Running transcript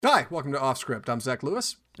Hi, welcome to Off Script. I'm Zach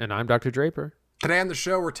Lewis. And I'm Dr. Draper. Today on the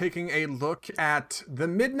show, we're taking a look at The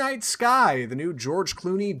Midnight Sky, the new George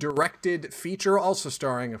Clooney directed feature, also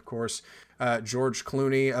starring, of course, George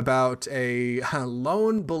Clooney, about a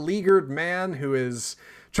lone, beleaguered man who is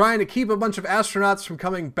trying to keep a bunch of astronauts from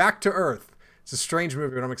coming back to Earth. It's a strange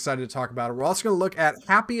movie, but I'm excited to talk about it. We're also going to look at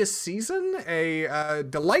Happiest Season, a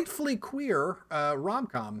delightfully queer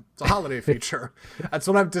rom-com. It's a holiday feature. That's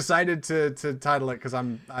what I've decided to title it, because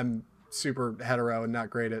I'm super hetero and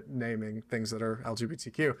not great at naming things that are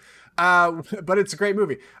LGBTQ. But it's a great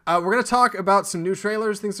movie. We're going to talk about some new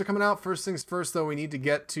trailers, things that are coming out. First things first, though, we need to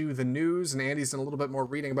get to the news, and Andy's done a little bit more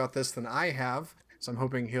reading about this than I have, so I'm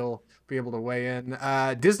hoping he'll be able to weigh in.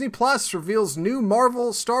 Disney Plus reveals new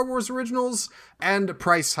Marvel Star Wars originals and a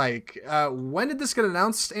price hike. When did this get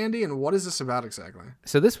announced, Andy, and what is this about exactly?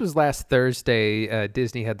 So this was last Thursday.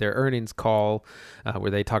 Disney had their earnings call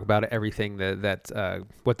where they talk about everything that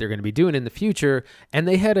what they're going to be doing in the future, and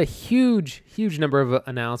they had a huge number of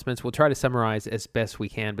announcements. We'll try to summarize as best we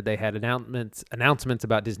can, but they had announcements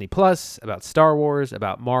about Disney Plus, about Star Wars,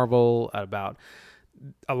 about Marvel, about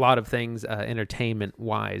a lot of things entertainment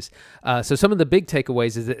wise. So some of the big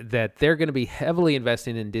takeaways is that they're going to be heavily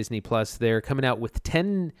investing in Disney Plus. They're coming out with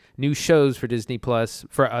 10 new shows for Disney Plus,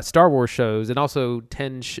 for Star Wars shows, and also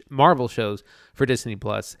 10 Marvel shows for Disney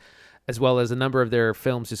Plus, as well as a number of their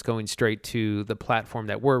films just going straight to the platform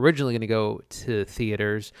that were originally going to go to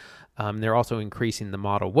theaters. They're also increasing the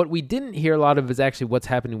model. What we didn't hear a lot of is actually what's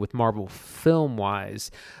happening with Marvel film-wise,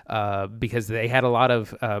 because they had a lot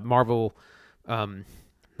of Marvel...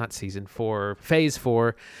 not season 4, phase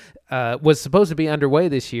 4 was supposed to be underway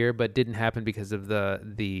this year, but didn't happen because of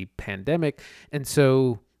the pandemic. And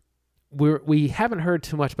so we haven't heard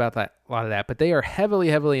too much about a lot of that, but they are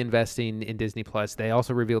heavily investing in Disney Plus. They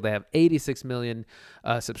also revealed they have 86 million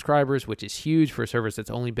subscribers, which is huge for a service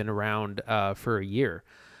that's only been around for a year.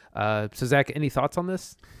 So Zach, any thoughts on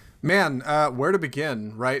this? Man, where to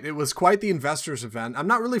begin, right? It was quite the investors event. I'm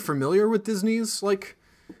not really familiar with Disney's,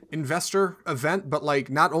 investor event, but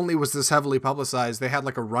not only was this heavily publicized, they had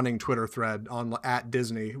a running Twitter thread on at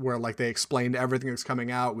Disney where they explained everything that's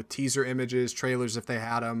coming out with teaser images, trailers if they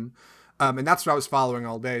had them, and that's what I was following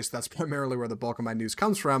all day. So that's primarily where the bulk of my news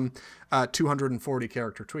comes from. 240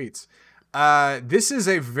 character tweets. This is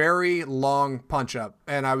a very long punch up,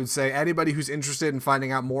 and I would say anybody who's interested in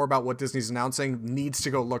finding out more about what Disney's announcing needs to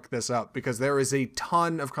go look this up, because there is a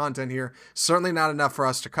ton of content here. Certainly not enough for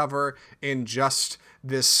us to cover in just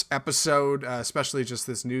this episode, especially just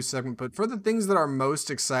this news segment. But for the things that are most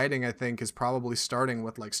exciting, I think, is probably starting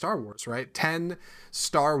with Star Wars, right? 10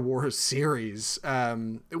 Star Wars series.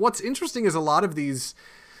 What's interesting is a lot of these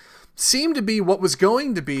seem to be what was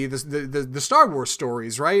going to be the Star Wars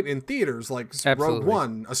stories, right? In theaters, Absolutely. Rogue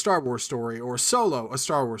One, a Star Wars story, or Solo, a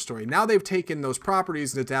Star Wars story. Now they've taken those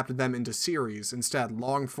properties and adapted them into series instead.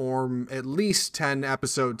 Long form, at least 10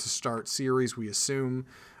 episode to start series, we assume.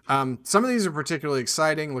 Some of these are particularly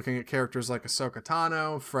exciting, looking at characters like Ahsoka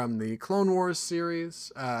Tano from the Clone Wars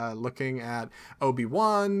series, looking at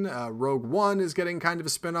Obi-Wan. Rogue One is getting kind of a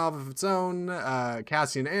spin-off of its own.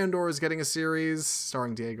 Cassian Andor is getting a series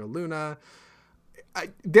starring Diego Luna.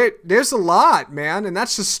 There's a lot, man, and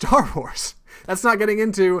that's just Star Wars. That's not getting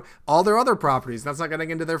into all their other properties. That's not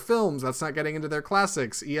getting into their films. That's not getting into their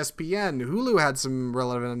classics. ESPN, Hulu had some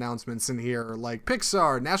relevant announcements in here, like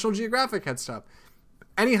Pixar, National Geographic had stuff.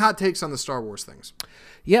 Any hot takes on the Star Wars things?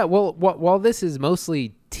 Yeah, well, while this is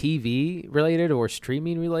mostly TV related or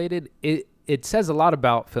streaming related, it says a lot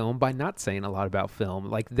about film by not saying a lot about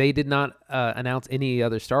film. They did not announce any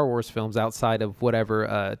other Star Wars films outside of whatever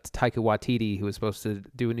Taika Waititi, who was supposed to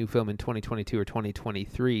do a new film in 2022 or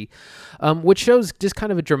 2023, which shows just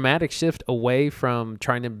kind of a dramatic shift away from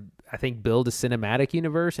trying to, I think, build a cinematic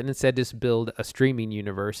universe and instead just build a streaming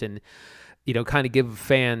universe and kind of give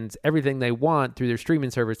fans everything they want through their streaming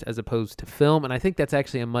service as opposed to film. And I think that's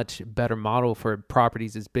actually a much better model for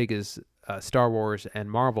properties as big as Star Wars and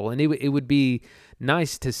Marvel. And it would be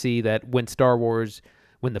nice to see that when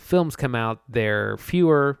the films come out, they're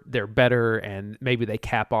fewer, they're better, and maybe they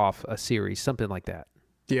cap off a series, something like that.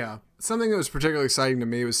 Yeah. Something that was particularly exciting to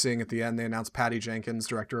me was seeing at the end, they announced Patty Jenkins,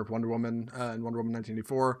 director of Wonder Woman and Wonder Woman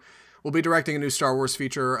 1984, will be directing a new Star Wars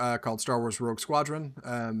feature called Star Wars Rogue Squadron.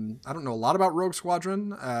 I don't know a lot about Rogue Squadron,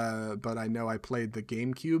 but I know I played the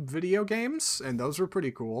GameCube video games, and those were pretty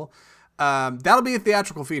cool. That'll be a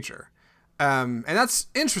theatrical feature. And that's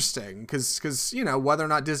interesting because, whether or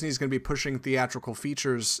not Disney's going to be pushing theatrical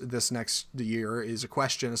features this next year is a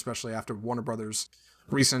question, especially after Warner Brothers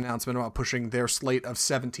recent announcement about pushing their slate of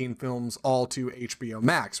 17 films all to HBO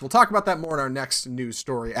Max. We'll talk about that more in our next news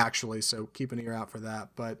story, actually, so keep an ear out for that.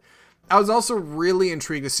 But I was also really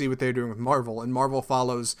intrigued to see what they're doing with Marvel, and Marvel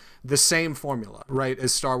follows the same formula, right,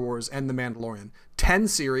 as Star Wars and The Mandalorian. 10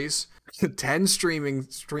 series, 10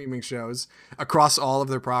 streaming shows across all of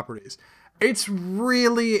their properties. It's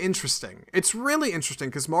really interesting. It's really interesting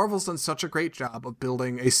because Marvel's done such a great job of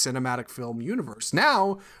building a cinematic film universe.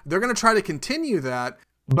 Now, they're going to try to continue that,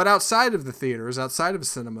 but outside of the theaters, outside of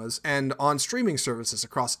cinemas, and on streaming services,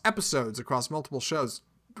 across episodes, across multiple shows.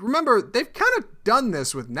 Remember, they've kind of done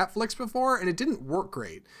this with Netflix before, and it didn't work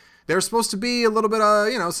great. There's supposed to be a little bit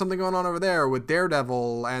of, something going on over there with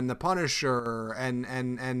Daredevil and The Punisher, and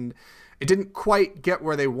it didn't quite get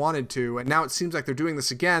where they wanted to, and now it seems like they're doing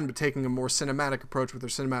this again, but taking a more cinematic approach with their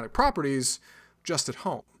cinematic properties just at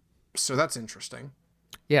home. So that's interesting.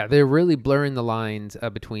 Yeah, they're really blurring the lines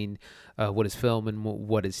between what is film and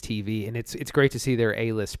what is TV, and it's great to see their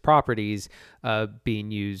A-list properties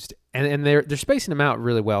being used, and they're spacing them out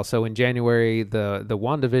really well. So in January, the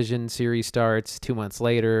WandaVision series starts. 2 months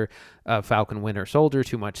later, Falcon Winter Soldier.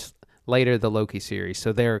 2 months later, the Loki series.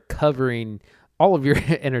 So they're covering all of your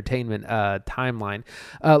entertainment timeline.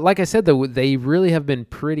 Like I said, though, they really have been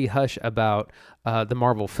pretty hush about the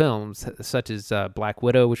Marvel films, such as Black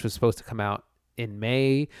Widow, which was supposed to come out in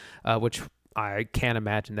May, which I can't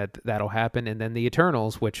imagine that'll happen, and then the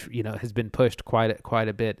Eternals, which has been pushed quite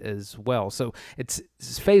a bit as well. So it's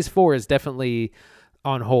Phase 4 is definitely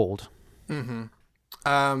on hold. Mm-hmm.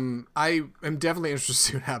 I am definitely interested to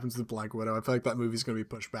see what happens with Black Widow. I feel like that movie's going to be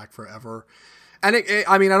pushed back forever. And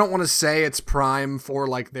I mean, I don't want to say it's prime for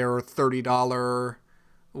like their $30,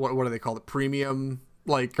 what do they call it? Premium,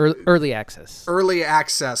 like early access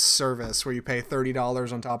service where you pay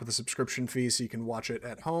 $30 on top of the subscription fee so you can watch it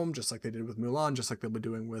at home, just like they did with Mulan, just like they'll be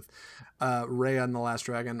doing with Raya and the Last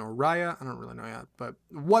Dragon, or Raya. I don't really know yet. But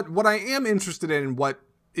what I am interested in, what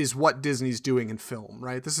Disney's doing in film,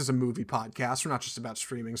 right? This is a movie podcast. We're not just about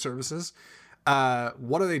streaming services.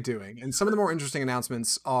 What are they doing? And some of the more interesting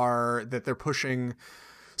announcements are that they're pushing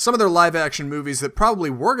some of their live action movies that probably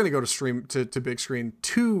were going to go to big screen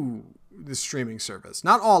to the streaming service.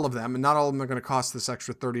 Not all of them, and not all of them are going to cost this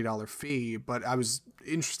extra $30 fee, but I was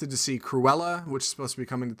interested to see Cruella, which is supposed to be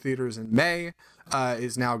coming to theaters in May,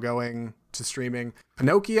 is now going to streaming.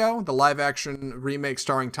 Pinocchio, the live action remake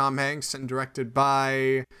starring Tom Hanks and directed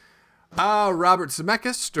by Robert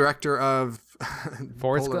Zemeckis, director of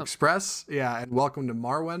Polar Express, and Welcome to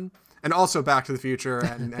Marwen, and also Back to the Future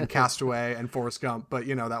and Castaway and Forrest Gump. But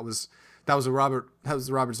that was Robert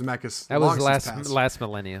Zemeckis. That was last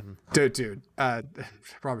millennium. Dude.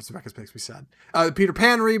 Robert Zemeckis makes me sad. The Peter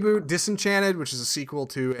Pan reboot, Disenchanted, which is a sequel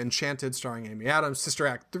to Enchanted, starring Amy Adams, Sister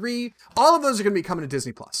Act 3. All of those are going to be coming to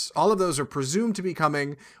Disney Plus. All of those are presumed to be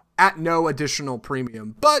coming at no additional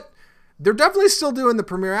premium, but they're definitely still doing the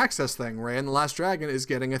Premier Access thing, right? And The Last Dragon is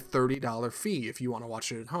getting a $30 fee if you want to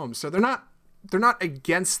watch it at home. So they're not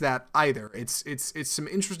against that either. It's some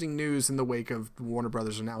interesting news in the wake of the Warner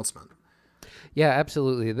Brothers announcement. Yeah,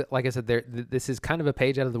 absolutely. Like I said, this is kind of a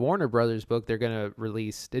page out of the Warner Brothers book. They're going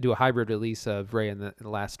to do a hybrid release of Raya and the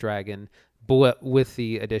Last Dragon, but with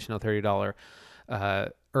the additional $30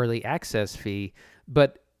 early access fee.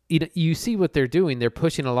 But you see what they're doing. They're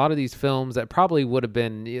pushing a lot of these films that probably would have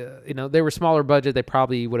been, they were smaller budget. They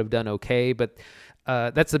probably would have done okay. But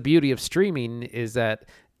that's the beauty of streaming, is that,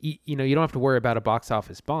 you don't have to worry about a box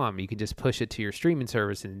office bomb. You can just push it to your streaming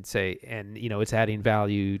service and say, it's adding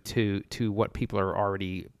value to what people are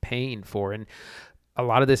already paying for. And a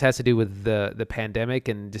lot of this has to do with the pandemic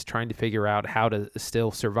and just trying to figure out how to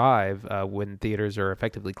still survive when theaters are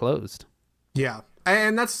effectively closed. Yeah.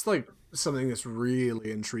 And that's like something that's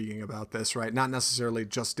really intriguing about this, right? Not necessarily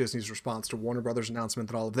just Disney's response to Warner Brothers' announcement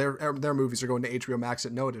that all of their movies are going to HBO Max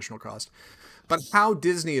at no additional cost, but how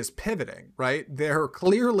Disney is pivoting, right? They're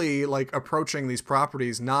clearly like approaching these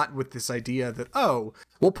properties not with this idea that,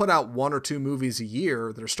 we'll put out 1 or 2 movies a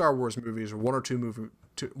year that are Star Wars movies, or 1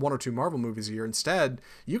 or 2 Marvel movies a year. Instead,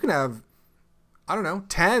 you can have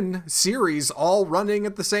 10 series all running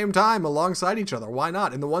at the same time alongside each other. Why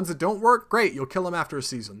not? And the ones that don't work, great, you'll kill them after a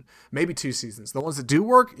season, maybe 2 seasons. The ones that do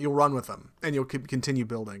work, you'll run with them and you'll continue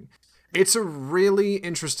building. It's a really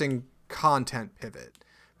interesting content pivot,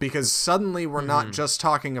 because suddenly we're not just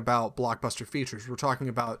talking about blockbuster features. We're talking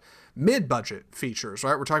about mid-budget features,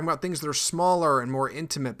 right? We're talking about things that are smaller and more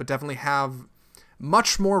intimate, but definitely have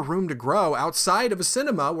much more room to grow outside of a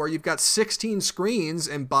cinema where you've got 16 screens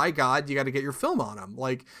and by God, you got to get your film on them.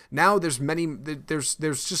 Like now there's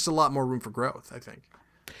just a lot more room for growth, I think.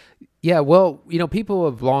 Yeah. Well, people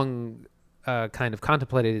have long kind of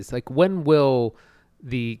contemplated, it's like, when will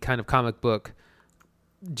the kind of comic book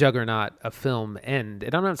juggernaut of film end.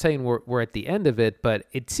 And I'm not saying we're at the end of it, but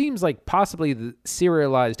it seems like possibly the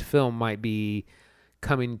serialized film might be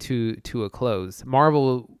coming to a close.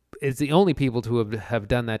 Marvel is the only people to have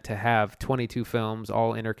done that, to have 22 films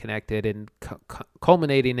all interconnected and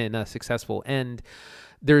culminating in a successful end.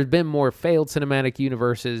 There's been more failed cinematic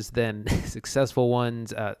universes than successful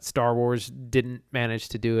ones. Star Wars didn't manage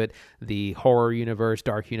to do it. The horror universe,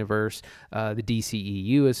 dark universe, the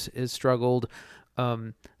DCEU has struggled.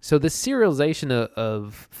 So the serialization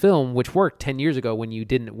of film, which worked 10 years ago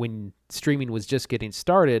when streaming was just getting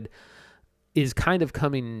started, is kind of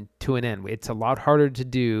coming to an end. It's a lot harder to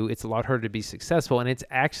do. It's a lot harder to be successful. And it's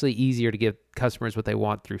actually easier to give customers what they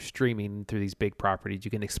want through streaming, through these big properties.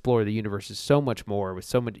 You can explore the universes so much more with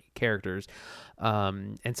so many characters.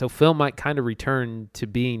 And so film might kind of return to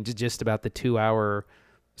being just about the 2-hour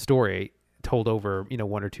story told over,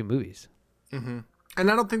 1 or 2 movies. Mm-hmm.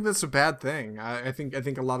 And I don't think that's a bad thing. I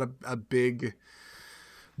think a lot of big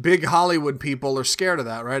Hollywood people are scared of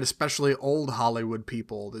that, right? Especially old Hollywood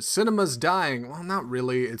people. The cinema's dying. Well, not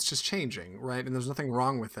really. It's just changing, right? And there's nothing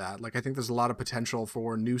wrong with that. Like, I think there's a lot of potential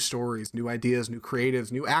for new stories, new ideas, new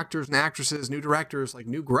creatives, new actors and actresses, new directors, like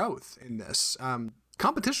new growth in this.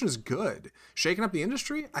 Competition is good. Shaking up the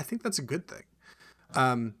industry, I think that's a good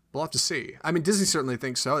thing. We'll have to see. I mean, Disney certainly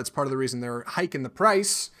thinks so. It's part of the reason they're hiking the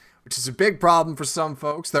price, which is a big problem for some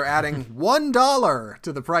folks. They're adding $1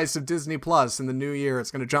 to the price of Disney Plus in the new year.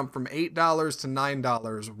 It's going to jump from $8 to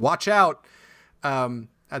 $9. Watch out.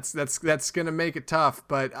 That's going to make it tough.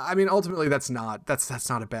 But I mean, ultimately, that's not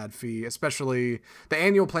a bad fee. Especially the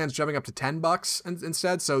annual plan's jumping up to $10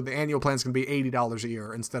 instead. So the annual plan's going to be $80 a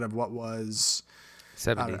year instead of what was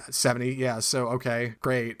 70. Yeah. So, okay,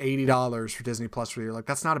 great. $80 for Disney Plus for the year. Like,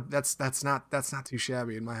 that's not too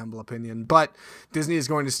shabby in my humble opinion, but Disney is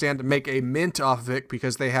going to stand to make a mint off of it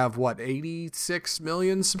because they have 86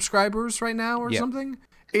 million subscribers right now or something.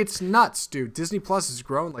 It's nuts, dude. Disney Plus is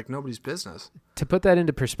growing like nobody's business. To put that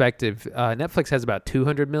into perspective, Netflix has about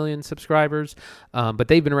 200 million subscribers, but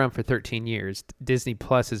they've been around for 13 years. Disney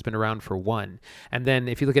Plus has been around for 1. And then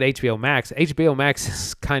if you look at HBO Max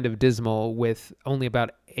is kind of dismal with only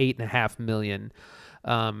about 8.5 million.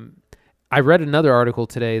 I read another article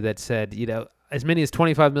today that said, as many as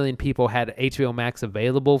 25 million people had HBO Max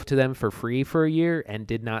available to them for free for a year and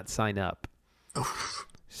did not sign up. Oof.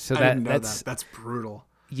 So I didn't know that. That's brutal.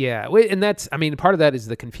 Yeah, and part of that is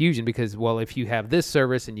the confusion because, well, if you have this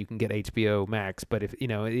service and you can get HBO Max, but if,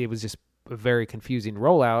 it was just a very confusing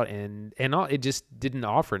rollout and it just didn't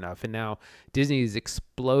offer enough. And now Disney is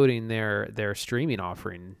exploding their streaming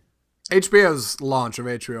offering. HBO's launch of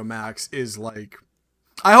HBO Max is like,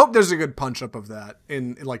 I hope there's a good punch up of that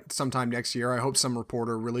in like sometime next year. I hope some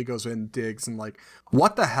reporter really goes in, digs, and like,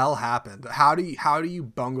 what the hell happened? How do you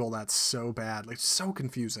bungle that so bad? Like, so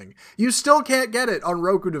confusing. You still can't get it on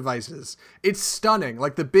Roku devices. It's stunning.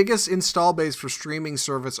 Like, the biggest install base for streaming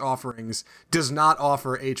service offerings does not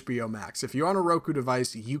offer HBO Max. If you're on a Roku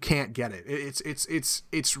device, you can't get it.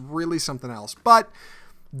 It's really something else. But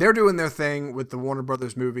they're doing their thing with the Warner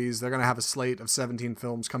Brothers movies. They're going to have a slate of 17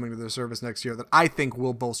 films coming to their service next year that I think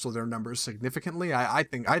will bolster their numbers significantly. I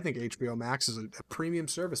think HBO Max is a premium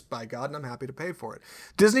service, by God, and I'm happy to pay for it.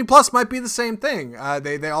 Disney Plus might be the same thing.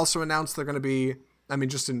 They also announced they're going to be,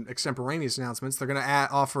 just in extemporaneous announcements, they're going to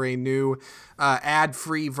offer a new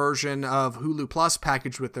ad-free version of Hulu Plus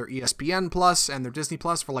packaged with their ESPN Plus and their Disney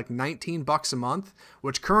Plus for like $19 a month,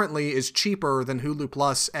 which currently is cheaper than Hulu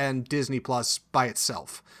Plus and Disney Plus by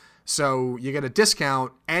itself. So you get a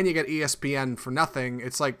discount and you get ESPN for nothing.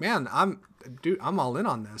 It's like, man, I'm all in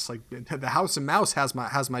on this. Like, the House of Mouse has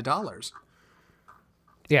my dollars.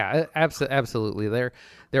 Yeah, absolutely.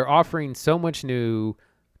 They're offering so much new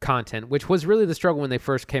content, which was really the struggle when they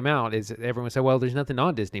first came out, is everyone said, well, there's nothing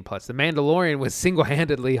on Disney Plus. The Mandalorian was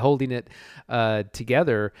single-handedly holding it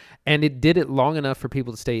together, and it did it long enough for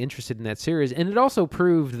people to stay interested in that series. And it also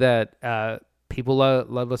proved that people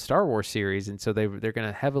love a Star Wars series, and so they're going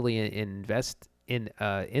to heavily invest in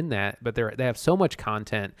that. But they have so much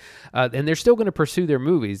content, and they're still going to pursue their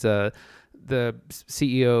movies. The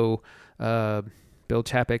CEO, Bob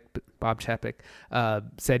Chapek,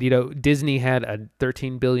 said, Disney had a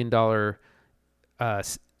 $13 billion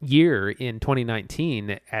year in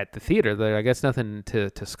 2019 at the theater. I guess nothing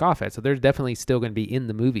to scoff at. So they're definitely still going to be in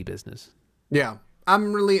the movie business. Yeah.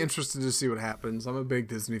 I'm really interested to see what happens. I'm a big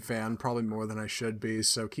Disney fan, probably more than I should be.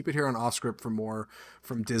 So keep it here on Offscript for more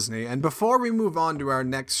from Disney. And before we move on to our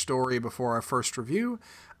next story, before our first review,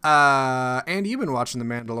 Andy, you've been watching The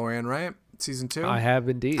Mandalorian, right? Season 2? I have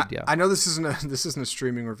indeed, yeah. I know this isn't a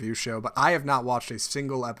streaming review show, but I have not watched a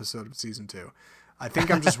single episode of season 2. I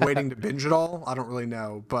think I'm just waiting to binge it all. I don't really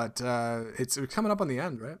know, but it's coming up on the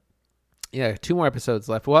end, right? Yeah, 2 more episodes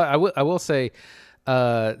left. Well, I will say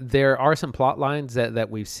there are some plot lines that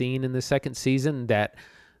we've seen in the second season that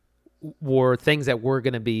were things that were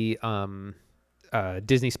going to be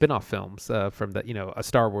Disney spin-off films from a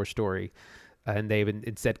Star Wars story, and they've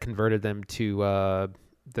instead converted them to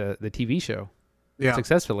the TV show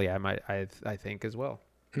successfully. I think as well.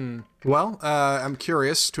 Well, I'm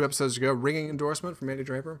curious. 2 episodes ago, ringing endorsement from Andy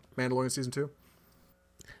Draper, Mandalorian season 2.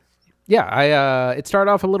 Yeah, it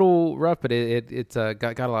started off a little rough, but it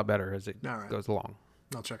got a lot better as it goes along.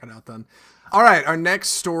 I'll check it out then. All right, our next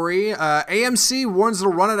story. AMC warns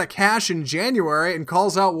it'll run out of cash in January and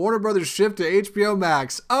calls out Warner Brothers' shift to HBO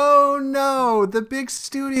Max. Oh no, the big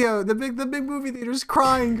studio, the big movie theaters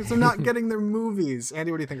crying because they're not getting their movies.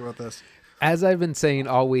 Andy, what do you think about this? As I've been saying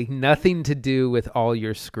all week, nothing to do with all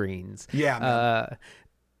your screens. Yeah.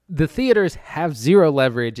 The theaters have zero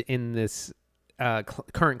leverage in this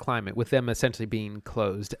current climate, with them essentially being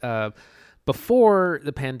closed. Before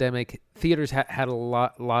the pandemic, theaters had a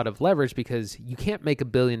lot of leverage because you can't make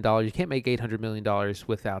 $1 billion, you can't make $800 million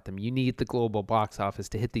without them. You need the global box office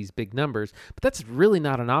to hit these big numbers, but that's really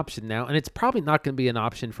not an option now, and it's probably not going to be an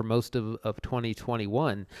option for most of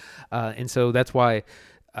 2021. And so that's why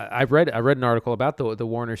I read an article about the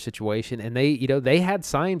Warner situation, and they had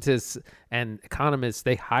scientists and economists.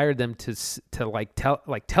 They hired them to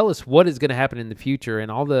tell us what is going to happen in the future, and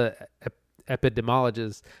all the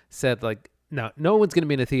epidemiologists said no one's going to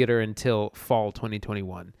be in a theater until fall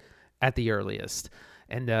 2021 at the earliest.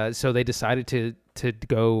 And so they decided to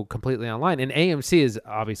go completely online. And AMC is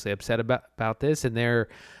obviously upset about this, and they're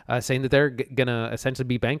saying that they're going to essentially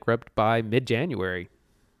be bankrupt by mid-January.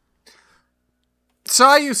 So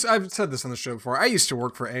I've said this on the show before. I used to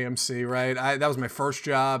work for AMC, right? That was my first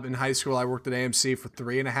job in high school. I worked at AMC for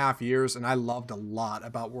 3.5 years, and I loved a lot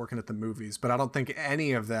about working at the movies. But I don't think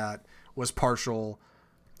any of that was partial.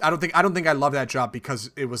 I don't think I loved that job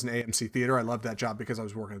because it was an AMC theater. I loved that job because I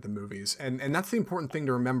was working at the movies. And that's the important thing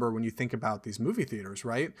to remember when you think about these movie theaters,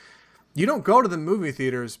 right? You don't go to the movie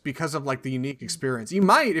theaters because of the unique experience. You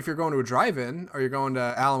might if you're going to a drive-in, or you're going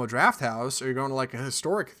to Alamo Drafthouse, or you're going to a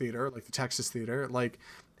historic theater like the Texas Theater. AMC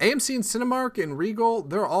and Cinemark and Regal,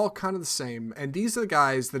 they're all kind of the same. And these are the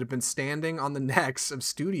guys that have been standing on the necks of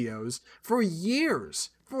studios for years.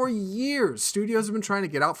 For years, studios have been trying to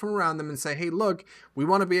get out from around them and say, hey, look, we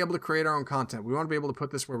want to be able to create our own content. We want to be able to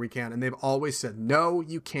put this where we can. And they've always said, no,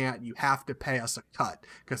 you can't. You have to pay us a cut,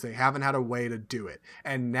 because they haven't had a way to do it.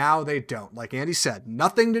 And now they don't. Like Andy said,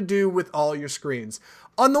 nothing to do with all your screens.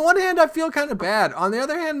 On the one hand, I feel kind of bad. On the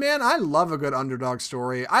other hand, man, I love a good underdog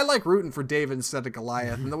story. I like rooting for David instead of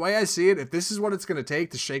Goliath. And the way I see it, if this is what it's going to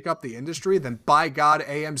take to shake up the industry, then by God,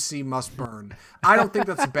 AMC must burn. I don't think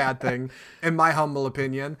that's a bad thing, in my humble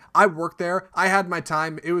opinion. I worked there. I had my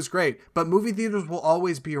time. It was great. But movie theaters will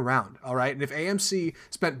always be around, all right? And if AMC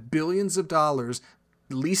spent billions of dollars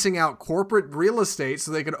leasing out corporate real estate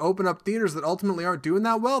so they could open up theaters that ultimately aren't doing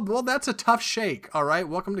that well, that's a tough shake, all right?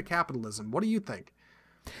 Welcome to capitalism. What do you think?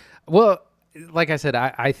 Well, like I said,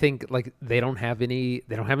 I think they don't have any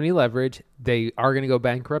leverage. They are going to go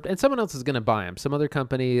bankrupt, and someone else is going to buy them. Some other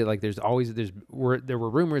company, there were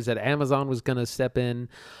rumors that Amazon was going to step in.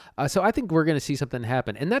 So I think we're going to see something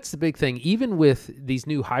happen, and that's the big thing. Even with these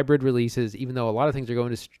new hybrid releases, even though a lot of things are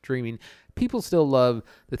going to streaming, people still love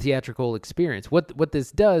the theatrical experience. What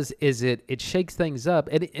this does is it shakes things up,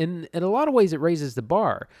 and in a lot of ways it raises the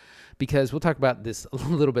bar. Because we'll talk about this a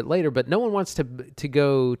little bit later, but no one wants to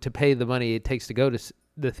go to pay the money it takes to go to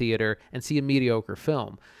the theater and see a mediocre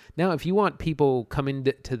film. Now, if you want people coming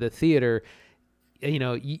to the theater,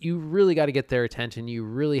 you really got to get their attention. You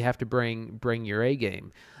really have to bring your A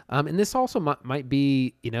game. And this also might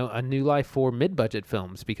be, a new life for mid-budget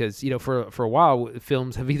films, because, for a while,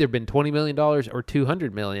 films have either been $20 million or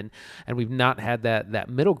 $200 million, and we've not had that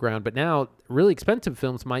middle ground. But now really expensive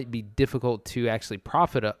films might be difficult to actually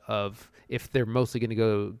profit of if they're mostly going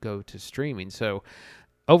to go to streaming. So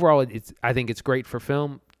overall, I think it's great for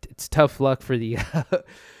film. It's tough luck for the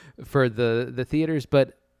for the theaters,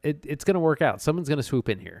 but it's going to work out. Someone's going to swoop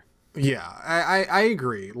in here. Yeah, I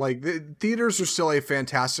agree. The theaters are still a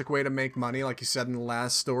fantastic way to make money. Like you said in the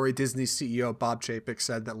last story, Disney CEO Bob Chapek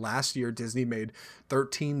said that last year Disney made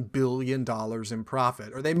 $13 billion in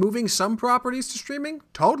profit. Are they moving some properties to streaming?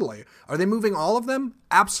 Totally. Are they moving all of them?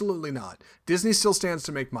 Absolutely not. Disney still stands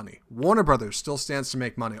to make money. Warner Brothers still stands to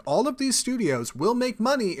make money. All of these studios will make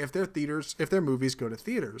money if their movies go to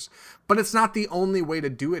theaters. But it's not the only way to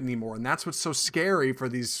do it anymore. And that's what's so scary for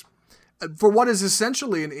these for what is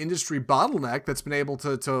essentially an industry bottleneck that's been able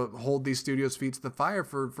to hold these studios' feet to the fire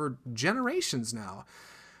for generations now.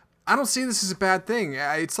 I don't see this as a bad thing.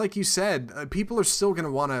 It's like you said, people are still going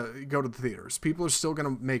to want to go to the theaters. People are still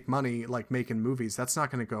going to make money like making movies. That's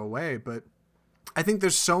not going to go away. But I think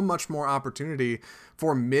there's so much more opportunity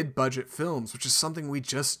for mid-budget films, which is something we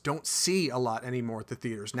just don't see a lot anymore at the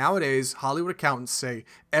theaters. Nowadays, Hollywood accountants say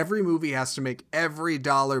every movie has to make every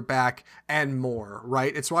dollar back and more,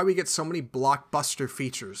 right? It's why we get so many blockbuster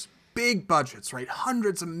features, big budgets, right?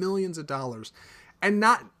 Hundreds of millions of dollars. And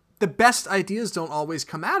not the best ideas don't always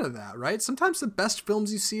come out of that, right? Sometimes the best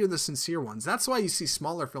films you see are the sincere ones. That's why you see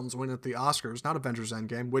smaller films win at the Oscars, not Avengers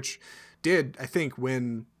Endgame, which did, I think,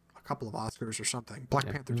 win couple of Oscars or something. Black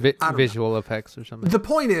Panther visual effects or something. The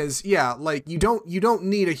point is, yeah, like you don't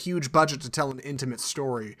need a huge budget to tell an intimate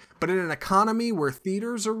story, but in an economy where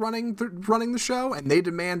theaters are running the show and they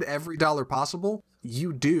demand every dollar possible,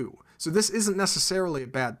 you do. So this isn't necessarily a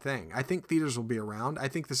bad thing. I think theaters will be around. I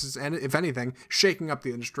think this is, if anything, shaking up the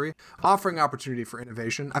industry, offering opportunity for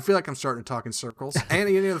innovation. I feel like I'm starting to talk in circles.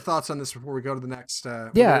 Any other thoughts on this before we go to the next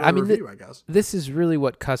review, I guess? This is really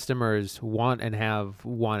what customers want and have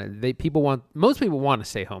wanted. Most people want to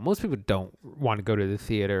stay home. Most people don't want to go to the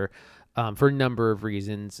theater for a number of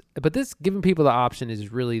reasons. But this, giving people the option,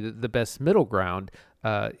 is really the best middle ground.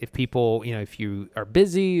 If people, if you are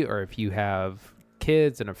busy or if you have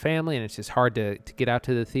kids and a family and it's just hard to get out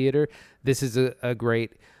to the theater, this is a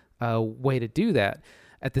great way to do that.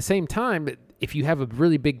 At the same time, if you have a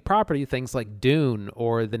really big property, things like Dune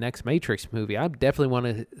or the next Matrix movie, I definitely want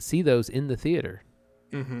to see those in the theater.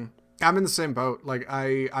 Mm-hmm. I'm in the same boat. Like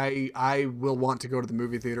I will want to go to the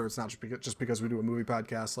movie theater. It's not just because we do a movie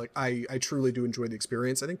podcast. Like I truly do enjoy the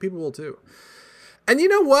experience. I think people will too. And you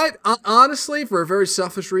know what? Honestly, for a very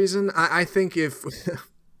selfish reason, I think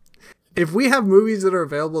if we have movies that are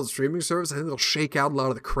available as streaming service, I think they'll shake out a lot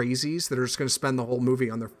of the crazies that are just going to spend the whole movie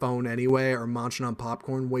on their phone anyway or munching on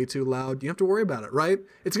popcorn way too loud. You don't have to worry about it, right?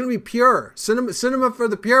 It's going to be pure. Cinema for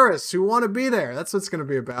the purists who want to be there. That's what it's going to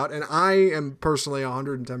be about. And I am personally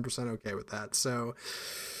 110% okay with that. So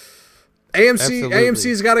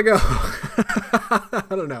AMC's got to go. I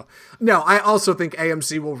don't know. No, I also think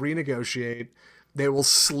AMC will renegotiate. They will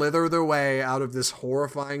slither their way out of this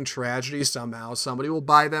horrifying tragedy somehow. Somebody will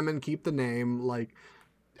buy them and keep the name. Like,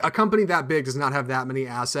 a company that big does not have that many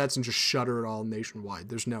assets and just shutter it all nationwide.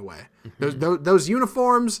 There's no way. Mm-hmm. Those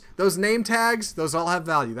uniforms, those name tags, those all have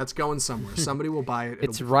value. That's going somewhere. Somebody will buy it.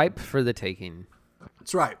 It's ripe for the taking.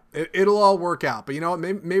 That's right. It'll all work out. But you know what?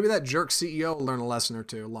 Maybe that jerk CEO will learn a lesson or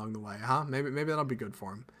two along the way, huh? Maybe that'll be good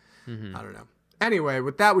for him. Mm-hmm. I don't know. Anyway,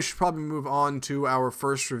 with that, we should probably move on to our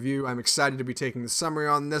first review. I'm excited to be taking the summary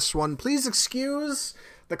on this one. Please excuse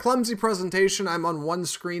the clumsy presentation. I'm on one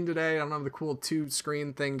screen today. I don't have the cool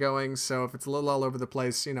two-screen thing going, so if it's a little all over the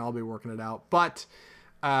place, I'll be working it out. But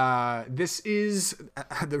this is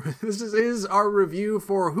our review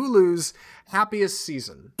for Hulu's Happiest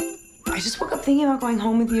Season. I just woke up thinking about going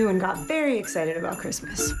home with you and got very excited about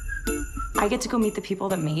Christmas. I get to go meet the people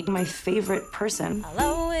that made my favorite person. I'll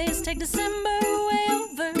always take December away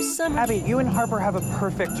over summer. Abby, you and Harper have a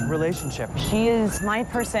perfect relationship. She is my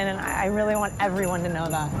person, and I really want everyone to know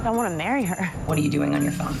that. I want to marry her. What are you doing on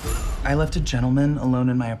your phone? I left a gentleman alone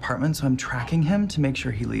in my apartment, so I'm tracking him to make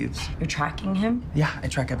sure he leaves. You're tracking him? Yeah, I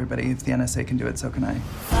track everybody. If the NSA can do it, so can I.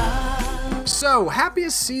 So,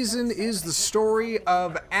 Happiest Season is the story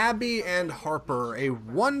of Abby and Harper, a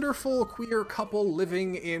wonderful queer couple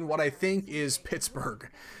living in what I think is Pittsburgh.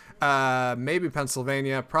 Maybe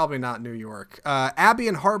Pennsylvania, probably not New York. Abby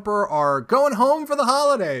and Harper are going home for the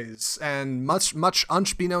holidays, and much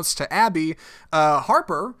unbeknownst to Abby,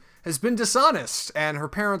 Harper has been dishonest, and her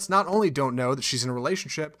parents not only don't know that she's in a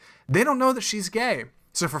relationship, they don't know that she's gay.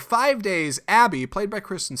 So for 5 days, Abby, played by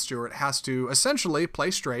Kristen Stewart, has to essentially play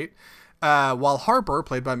straight, while Harper,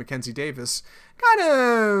 played by Mackenzie Davis, kind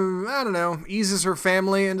of, I don't know, eases her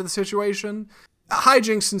family into the situation.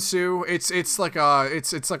 Hijinks ensue. It's like a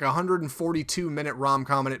 142-minute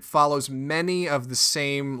rom-com, and it follows many of the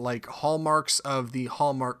same like hallmarks of the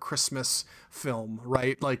Hallmark Christmas film,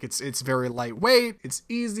 right? Like it's very lightweight, it's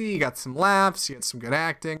easy, you got some laughs, you got some good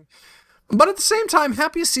acting. But at the same time,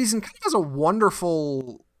 Happiest Season kind of has a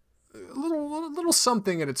wonderful little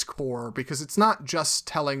something at its core, because it's not just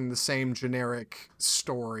telling the same generic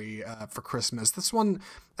story for Christmas. This one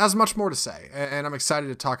has much more to say, and I'm excited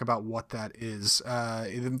to talk about what that is.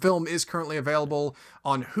 The film is currently available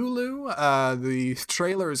on Hulu. The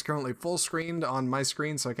trailer is currently full screened on my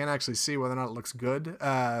screen, so I can't actually see whether or not it looks good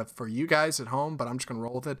for you guys at home, but I'm just going to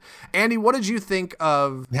roll with it. Andy, what did you think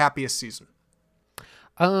of Happiest Season?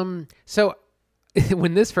 So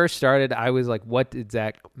when this first started, I was like, what did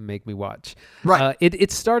Zach make me watch? Right.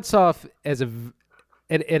 It starts off as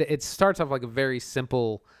it starts off like a very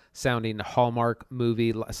simple sounding Hallmark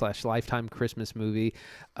movie / Lifetime Christmas movie.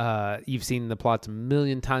 You've seen the plots a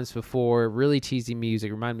million times before. Really cheesy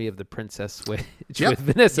music. Remind me of The Princess Switch with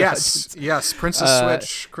Vanessa Hudgens. Yes, Princess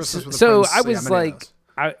Switch, Christmas with a So Prince. I was like,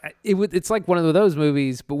 it's like one of those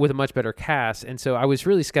movies, but with a much better cast. And so I was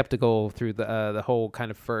really skeptical through the whole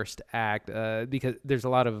kind of first act because there's a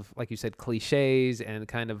lot of, like you said, cliches and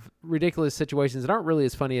kind of ridiculous situations that aren't really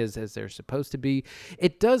as funny as they're supposed to be.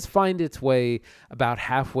 It does find its way about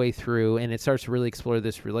halfway through, and it starts to really explore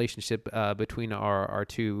this relationship between our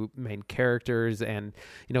two main characters, and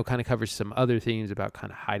kind of covers some other themes about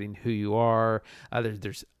kind of hiding who you are.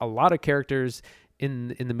 There's a lot of characters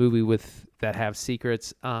in the movie that have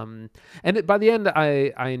secrets, and by the end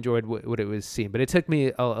I enjoyed what it was seeing, but it took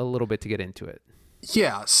me a little bit to get into it.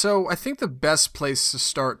 Yeah, so I think the best place to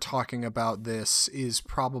start talking about this is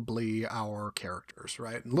probably our characters,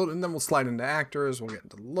 right? And then we'll slide into actors, we'll get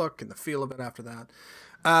into the look and the feel of it after that.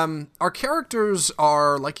 Our characters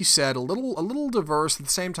are, like you said, a little diverse, at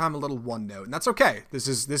the same time a little one note, and that's okay. This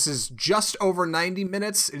is just over 90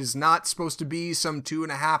 minutes. It is not supposed to be some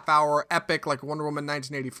 2.5 hour epic like Wonder Woman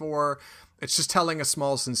 1984. It's just telling a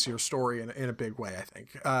small, sincere story in a big way, I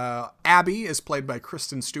think. Abby is played by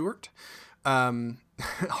Kristen Stewart.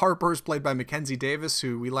 Harper is played by Mackenzie Davis,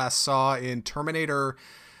 who we last saw in Terminator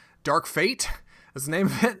Dark Fate. That's the name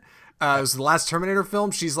of it. It was the last Terminator film.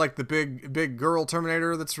 She's like the big girl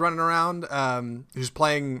Terminator that's running around, who's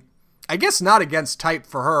playing, I guess not against type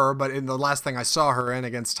for her, but in the last thing I saw her in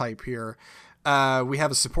against type here. We have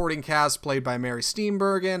a supporting cast played by Mary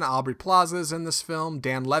Steenburgen. Aubrey Plaza is in this film.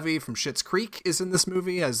 Dan Levy from Schitt's Creek is in this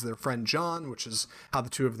movie as their friend John, which is how the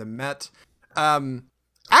two of them met.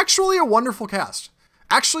 Actually a wonderful cast.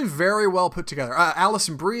 Actually very well put together.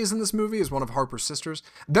 Alison Brie is in this movie as one of Harper's sisters.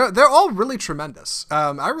 They're all really tremendous.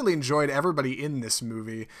 I really enjoyed everybody in this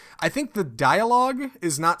movie. I think the dialogue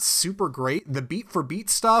is not super great. The beat for beat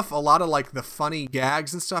stuff, a lot of like the funny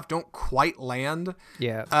gags and stuff don't quite land.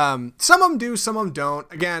 Yeah. Some of them do, some of them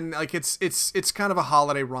don't. Again, like it's kind of a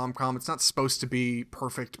holiday rom-com. It's not supposed to be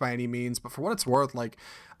perfect by any means, but for what it's worth, like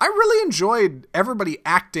I really enjoyed everybody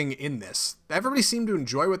acting in this. Everybody seemed to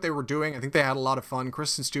enjoy what they were doing. I think they had a lot of fun.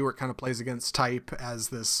 Kristen Stewart kind of plays against type as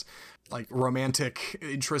this like romantic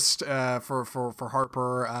interest for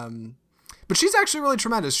Harper. But she's actually really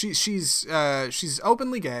tremendous. She's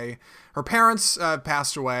openly gay. Her parents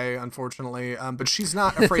passed away, unfortunately, but she's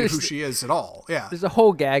not afraid of who she is at all. Yeah. There's a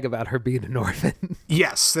whole gag about her being an orphan.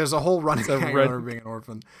 Yes, there's a whole running gag about her being an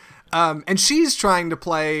orphan. And she's trying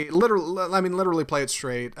to literally play it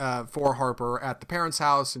straight for Harper at the parents'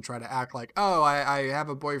 house and try to act like, oh, I have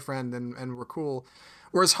a boyfriend and we're cool.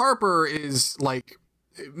 Whereas Harper is like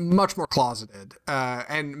much more closeted.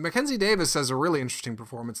 And Mackenzie Davis has a really interesting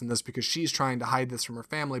performance in this because she's trying to hide this from her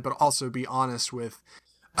family, but also be honest with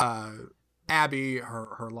Abby,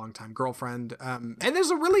 her longtime girlfriend. And there's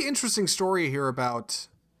a really interesting story here about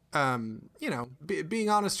being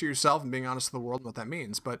honest to yourself and being honest to the world and what that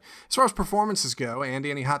means. But as far as performances go,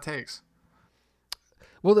 Andy, any hot takes?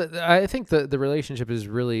 Well, I think the relationship is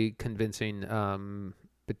really convincing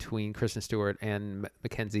between Kristen Stewart and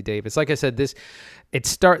Mackenzie Davis. Like I said,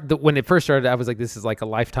 when it first started, I was like, this is like a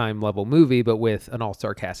Lifetime level movie, but with an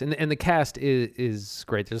all-star cast. And the cast is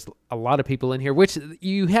great. There's a lot of people in here, which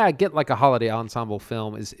you get like a holiday ensemble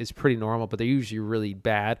film is pretty normal, but they're usually really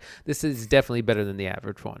bad. This is definitely better than the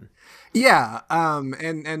average one. Yeah.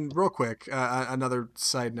 And real quick, another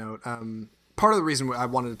side note, part of the reason I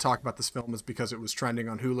wanted to talk about this film is because it was trending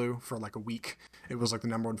on Hulu for like a week. It was like the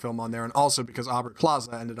 #1 film on there. And also because Aubrey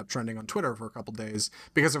Plaza ended up trending on Twitter for a couple days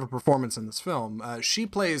because of her performance in this film. She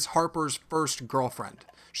plays Harper's first girlfriend.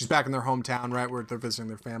 She's back in their hometown, right, where they're visiting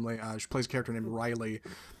their family. She plays a character named Riley.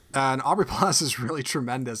 And Aubrey Plaza is really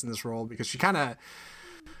tremendous in this role because she kind of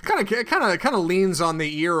leans on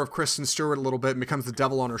the ear of Kristen Stewart a little bit and becomes the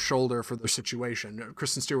devil on her shoulder for their situation.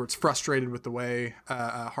 Kristen Stewart's frustrated with the way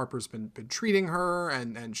Harper's been treating her,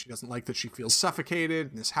 and she doesn't like that she feels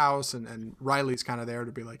suffocated in this house. And Riley's kind of there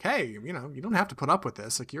to be like, hey, you don't have to put up with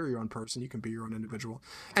this. Like, you're your own person. You can be your own individual.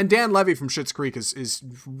 And Dan Levy from Schitt's Creek is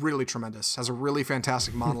really tremendous. Has a really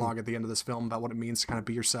fantastic monologue at the end of this film about what it means to kind of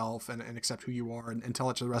be yourself and accept who you are and tell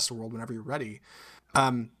it to the rest of the world whenever you're ready.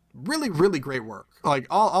 Really, really great work. Like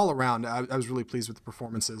all around, I was really pleased with the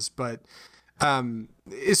performances. But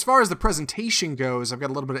as far as the presentation goes, I've got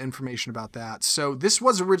a little bit of information about that. So this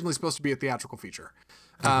was originally supposed to be a theatrical feature.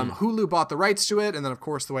 Hulu bought the rights to it, and then of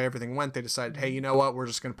course the way everything went, they decided, hey, you know what, we're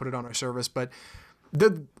just going to put it on our service. But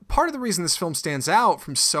the part of the reason this film stands out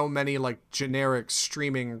from so many like generic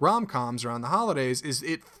streaming rom-coms around the holidays is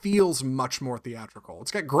it feels much more theatrical.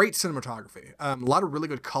 It's got great cinematography, a lot of really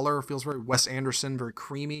good color, feels very Wes Anderson, very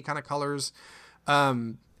creamy kind of colors.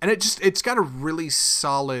 And it's got a really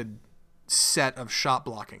solid set of shot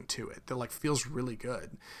blocking to it that like feels really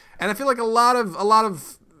good. And I feel like a lot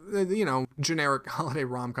of generic holiday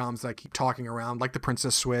rom-coms that I keep talking around, like The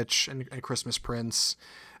Princess Switch and Christmas Prince,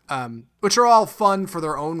 which are all fun for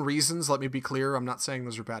their own reasons. Let me be clear. I'm not saying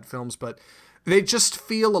those are bad films, but they just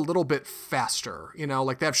feel a little bit faster,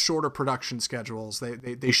 like they have shorter production schedules.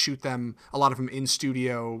 They shoot them, a lot of them in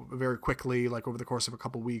studio very quickly, like over the course of a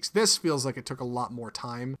couple weeks. This feels like it took a lot more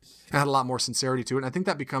time and had a lot more sincerity to it. And I think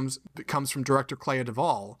that comes from director Clea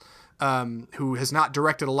Duvall, who has not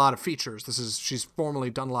directed a lot of features. She's formerly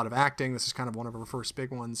done a lot of acting. This is kind of one of her first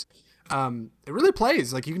big ones. It really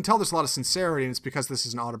plays, like you can tell there's a lot of sincerity, and it's because this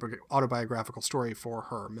is an autobiographical story for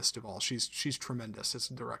her, Miss Duvall. She's tremendous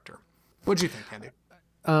as a director. What do you think, Andy?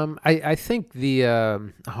 I think the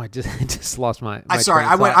I just lost my sorry,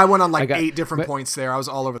 train of thought. I went on like 8 different points there. I was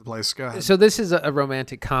all over the place. Go ahead. So this is a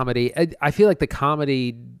romantic comedy. I feel like the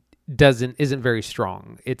comedy isn't very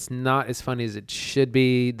strong. It's not as funny as it should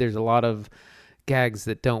be. There's a lot of gags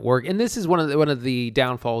that don't work, and this is one of the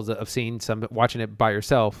downfalls of watching it by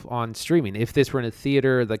yourself on streaming. If this were in a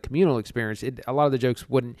theater, the communal experience, a lot of the jokes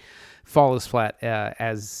wouldn't fall as flat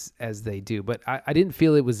as they do. But I didn't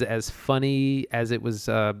feel it was as funny as it was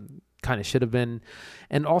kind of should have been.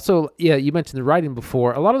 And also, yeah, you mentioned the writing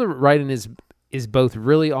before. A lot of the writing is both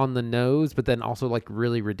really on the nose, but then also like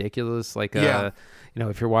really ridiculous. Like,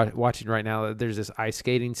 if you're watching right now, there's this ice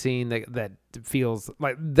skating scene that feels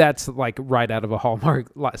like that's like right out of a Hallmark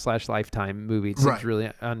 / Lifetime movie. It seems really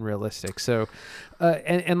unrealistic. So,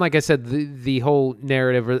 and like I said, the whole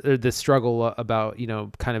narrative or the struggle about,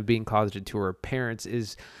 kind of being closeted to her parents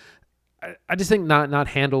is, I just think not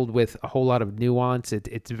handled with a whole lot of nuance.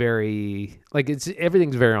 It's very like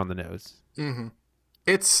everything's very on the nose. Mm-hmm.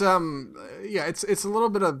 It's it's a little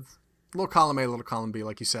bit of little column A, little column B,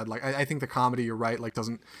 like you said. Like I think the comedy, you're right, like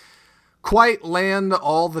doesn't quite land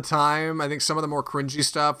all the time. I think some of the more cringy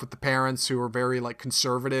stuff with the parents who are very like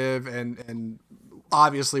conservative and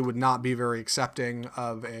obviously would not be very accepting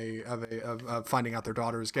of finding out their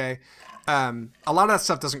daughter is gay. A lot of that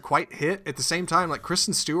stuff doesn't quite hit. At the same time, like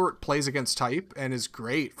Kristen Stewart plays against type and is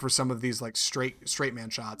great for some of these like straight man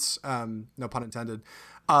shots. No pun intended.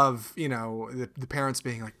 Of the parents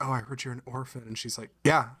being like, oh, I heard you're an orphan, and she's like,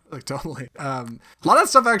 yeah, like totally. A lot of that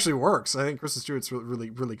stuff actually works. I think Kristen Stewart's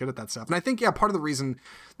really really good at that stuff, and I think part of the reason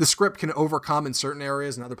the script can overcome in certain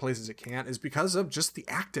areas and other places it can't is because of just the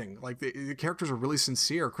acting. Like the characters are really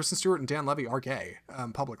sincere. Kristen Stewart and Dan Levy are gay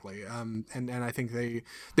publicly, and I think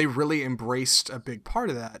they really embraced a big part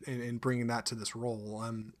of that in bringing that to this role.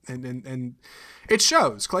 And it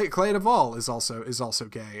shows. Clea Duvall is also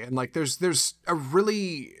gay, and like there's a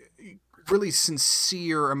really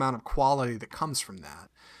sincere amount of quality that comes from that.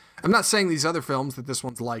 I'm not saying these other films that this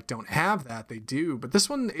one's like don't have that. They do, but this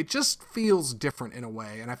one, it just feels different in a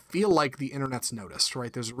way, and I feel like the internet's noticed,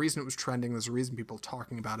 right? There's a reason it was trending. There's a reason people are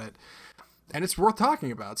talking about it, and it's worth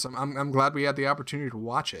talking about. So I'm glad we had the opportunity to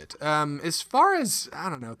watch it. As far as, I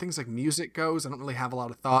don't know, things like music goes, I don't really have a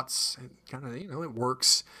lot of thoughts. It kind of, it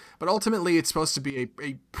works, but ultimately it's supposed to be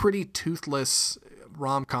a pretty toothless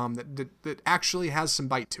rom-com that actually has some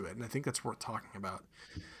bite to it, and I think that's worth talking about.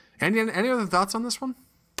 Any other thoughts on this one?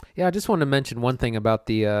 Yeah, I just wanted to mention one thing about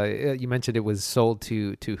the. You mentioned it was sold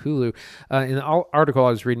to Hulu. In the article I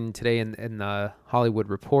was reading today in the Hollywood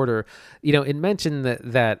Reporter, it mentioned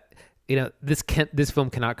that this film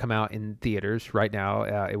cannot come out in theaters right now.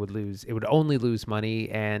 It would only lose money,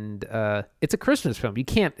 and it's a Christmas film. You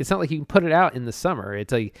can't. It's not like you can put it out in the summer.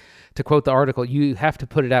 It's like, to quote the article, you have to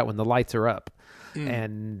put it out when the lights are up.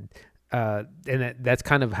 And that's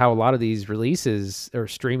kind of how a lot of these releases or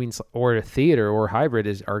streaming or theater or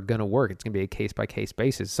hybrid are going to work. It's going to be a case by case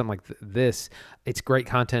basis. Something like this, it's great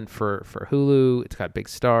content for Hulu. It's got big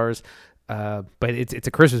stars, but it's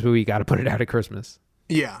a Christmas movie. You got to put it out at Christmas.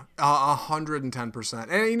 Yeah,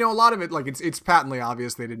 110%. And a lot of it, like it's patently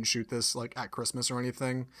obvious they didn't shoot this like at Christmas or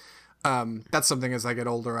anything. That's something as I get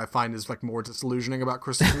older I find is like more disillusioning about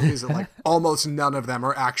Christmas movies, that like almost none of them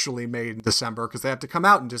are actually made in December because they have to come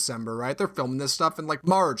out in December, right? They're filming this stuff in like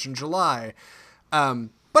March and July. But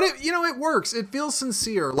it works. It feels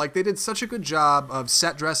sincere. Like they did such a good job of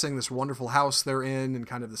set dressing this wonderful house they're in and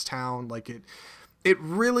kind of this town. Like it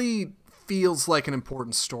really feels like an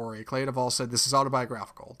important story. Clea Duvall said this is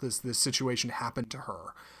autobiographical. This situation happened to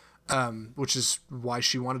her. which is why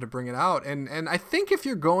she wanted to bring it out. And I think if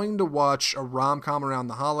you're going to watch a rom-com around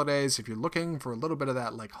the holidays, if you're looking for a little bit of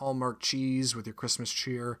that like Hallmark cheese with your Christmas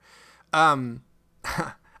cheer, I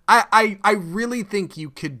really think you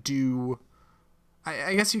could do.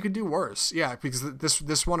 I guess you could do worse, yeah, because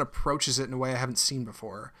this one approaches it in a way I haven't seen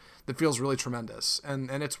before that feels really tremendous,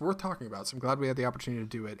 and it's worth talking about. So I'm glad we had the opportunity to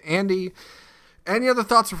do it. Andy, any other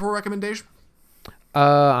thoughts before recommendation?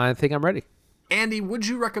 I think I'm ready. Andy, would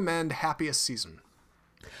you recommend Happiest Season?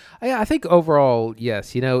 Yeah, I think overall,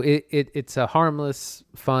 yes. You know, it's a harmless,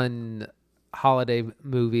 fun holiday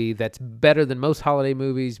movie that's better than most holiday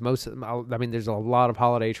movies. There's a lot of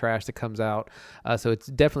holiday trash that comes out, so it's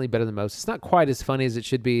definitely better than most. It's not quite as funny as it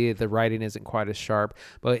should be. The writing isn't quite as sharp,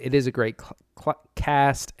 but it is a great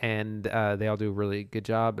cast, and they all do a really good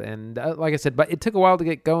job. And like I said, but it took a while to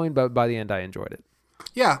get going, but by the end, I enjoyed it.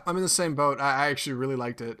 Yeah, I'm in the same boat. I actually really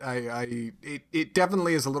liked it. It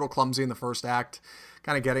definitely is a little clumsy in the first act,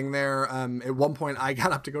 kind of getting there. At one point, I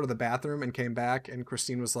got up to go to the bathroom and came back, and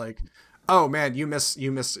Christine was like, "Oh man, you miss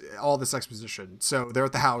all this exposition." So they're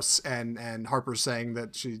at the house, and Harper's saying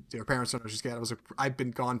that her parents don't know she's gay. I was like, I've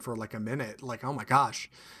been gone for like a minute. Like, oh my gosh.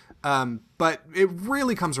 But it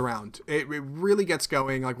really comes around. It really gets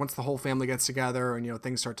going. Like once the whole family gets together, and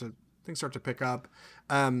things start to pick up.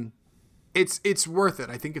 It's worth it.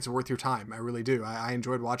 I think it's worth your time. I really do. I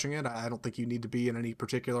enjoyed watching it. I don't think you need to be in any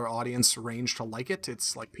particular audience range to like it.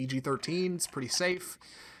 It's like PG-13. It's pretty safe.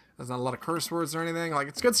 There's not a lot of curse words or anything. Like,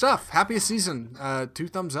 it's good stuff. Happiest Season. 2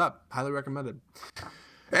 thumbs up. Highly recommended.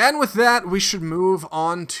 And with that, we should move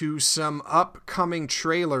on to some upcoming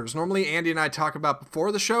trailers. Normally, Andy and I talk about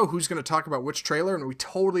before the show who's going to talk about which trailer, and we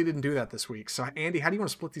totally didn't do that this week. So, Andy, how do you want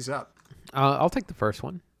to split these up? I'll take the first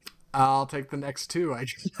one. I'll take the next 2, I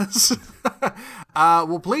guess.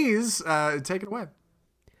 Well, please take it away.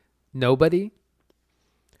 Nobody.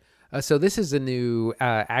 So this is a new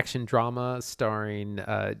action drama starring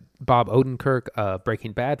Bob Odenkirk of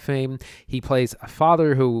Breaking Bad fame. He plays a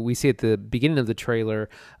father who we see at the beginning of the trailer.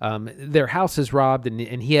 Their house is robbed,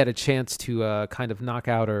 and he had a chance to kind of knock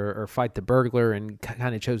out or fight the burglar, and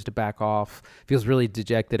kind of chose to back off. Feels really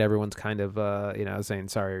dejected. Everyone's kind of saying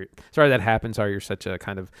sorry that happened. Sorry, you're such a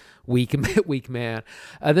kind of weak man.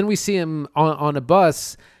 Then we see him on a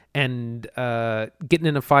bus and getting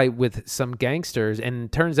in a fight with some gangsters,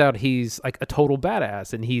 and turns out he's like a total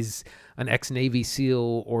badass, and he's an ex-Navy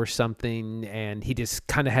SEAL or something, and he just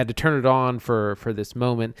kind of had to turn it on for this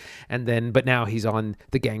moment, but now he's on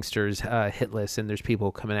the gangsters hit list, and there's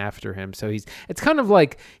people coming after him. So it's kind of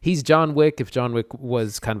like he's John Wick if John Wick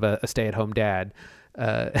was kind of a stay-at-home dad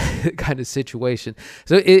kind of situation.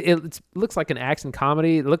 So it looks like an action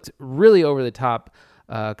comedy. It looked really over the top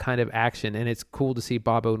kind of action, and it's cool to see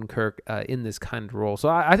Bob Odenkirk in this kind of role. So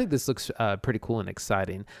I think this looks pretty cool and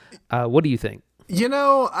exciting. What do you think?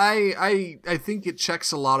 I think it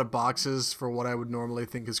checks a lot of boxes for what I would normally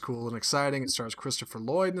think is cool and exciting. It stars Christopher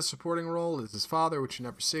Lloyd in the supporting role as his father, which you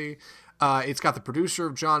never see. It's got the producer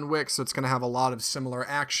of John Wick, so it's going to have a lot of similar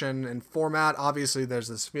action and format. Obviously, there's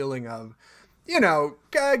this feeling of,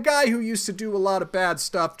 a guy who used to do a lot of bad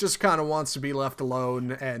stuff just kind of wants to be left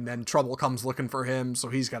alone, and then trouble comes looking for him, so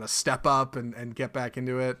he's got to step up and get back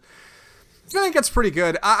into it. I think it's pretty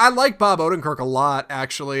good. I like Bob Odenkirk a lot,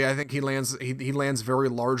 actually. I think he lands very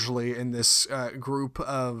largely in this group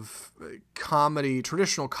of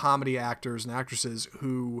traditional comedy actors and actresses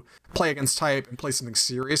who play against type and play something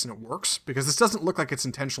serious, and it works, because this doesn't look like it's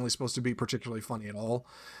intentionally supposed to be particularly funny at all.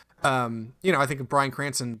 I think of Bryan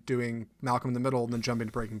Cranston doing Malcolm in the Middle and then jumping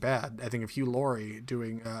to Breaking Bad. I think of Hugh Laurie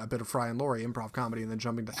doing a bit of Fry and Laurie improv comedy and then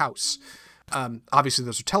jumping to House. Obviously,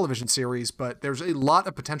 those are television series, but there's a lot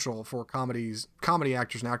of potential for comedy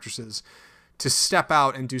actors and actresses to step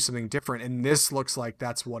out and do something different, and this looks like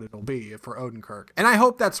that's what it'll be for Odenkirk. And I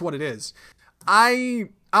hope that's what it is.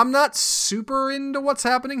 I'm not super into what's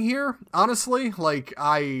happening here, honestly. Like,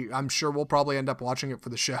 I'm sure we'll probably end up watching it for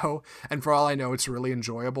the show, and for all I know, it's really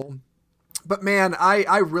enjoyable. But man,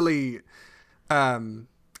 I really, I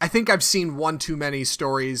think I've seen one too many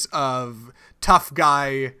stories of tough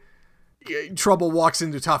guy, trouble walks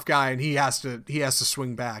into tough guy, and he has to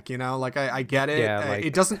swing back. Like I get it. Yeah,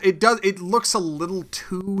 it looks a little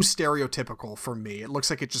too stereotypical for me. It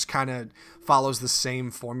looks like it just kind of follows the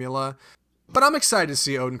same formula. But I'm excited to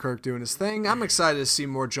see Odenkirk doing his thing. I'm excited to see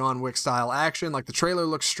more John Wick style action. Like, the trailer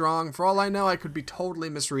looks strong. For all I know, I could be totally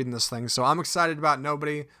misreading this thing. So I'm excited about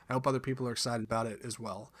Nobody. I hope other people are excited about it as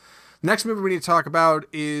well. Next movie we need to talk about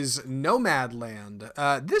is Nomadland.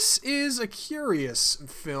 This is a curious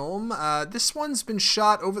film. This one's been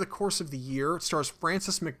shot over the course of the year. It stars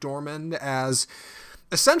Frances McDormand as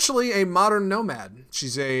essentially a modern nomad.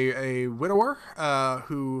 She's a widower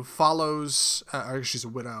who follows. She's a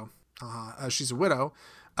widow. She's a widow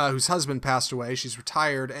whose husband passed away. She's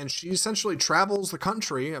retired, and she essentially travels the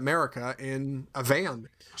country, America, in a van.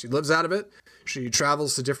 She lives out of it. She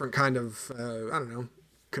travels to different kind of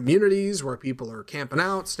communities where people are camping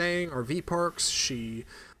out, staying, RV parks. She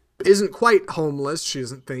isn't quite homeless. She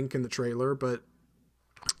doesn't think in the trailer, but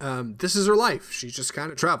this is her life. She just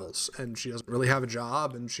kind of travels, and she doesn't really have a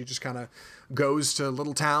job, and she just kind of goes to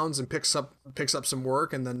little towns and picks up some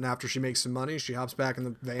work, and then after she makes some money, she hops back in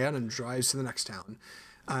the van and drives to the next town.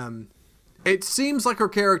 It seems like her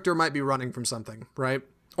character might be running from something, right?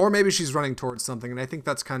 Or maybe she's running towards something, and I think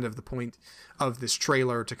that's kind of the point of this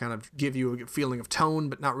trailer, to kind of give you a feeling of tone,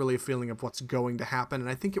 but not really a feeling of what's going to happen, and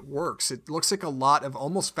I think it works. It looks like a lot of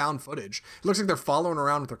almost found footage. It looks like they're following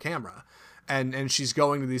around with their camera, and she's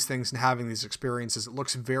going to these things and having these experiences. It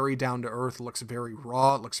looks very down to earth. It looks very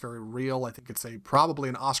raw. It looks very real. I think it's probably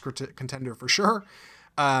an Oscar contender for sure.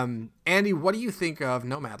 Andy, what do you think of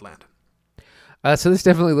Nomadland? So this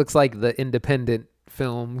definitely looks like the independent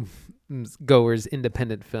film goer's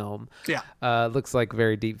independent film. Yeah. Looks like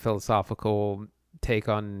very deep philosophical take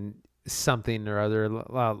on something or other,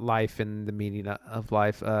 life and the meaning of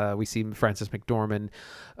life. We see Frances McDormand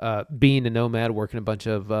being a nomad, working a bunch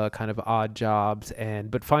of kind of odd jobs,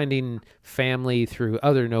 but finding family through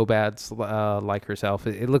other nomads like herself.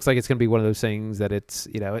 It looks like it's going to be one of those things that it's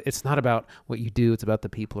not about what you do, it's about the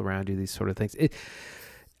people around you, these sort of things.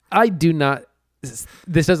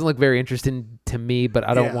 This doesn't look very interesting to me, but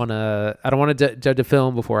I don't want to judge a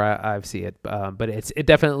film before I see it. But it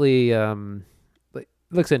definitely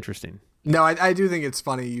looks interesting. No, I do think it's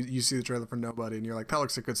funny. You see the trailer for Nobody, and you're like, that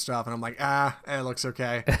looks like good stuff. And I'm like, it looks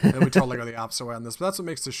okay. And we totally go the opposite way on this. But that's what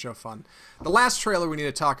makes this show fun. The last trailer we need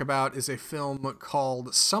to talk about is a film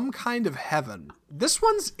called Some Kind of Heaven. This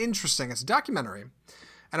one's interesting. It's a documentary.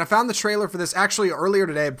 And I found the trailer for this actually earlier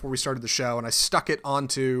today before we started the show, and I stuck it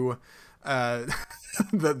onto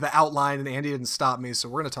the outline, and Andy didn't stop me, so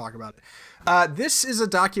we're going to talk about it. This is a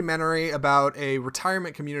documentary about a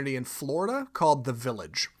retirement community in Florida called The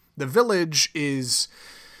Village. The Village is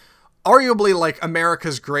arguably like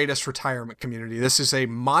America's greatest retirement community. This is a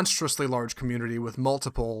monstrously large community with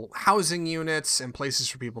multiple housing units and places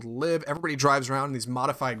for people to live. Everybody drives around in these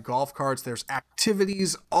modified golf carts. There's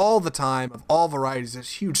activities all the time of all varieties.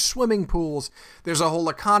 There's huge swimming pools. There's a whole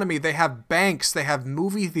economy. They have banks. They have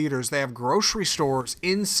movie theaters. They have grocery stores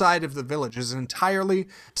inside of the village. It's an entirely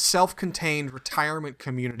self-contained retirement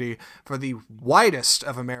community for the widest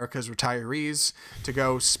of America's retirees to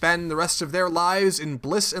go spend the rest of their lives in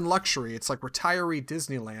bliss and luxury. It's like retiree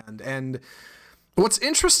Disneyland. And what's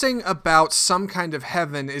interesting about Some Kind of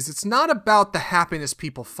Heaven is it's not about the happiness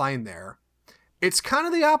people find there. It's kind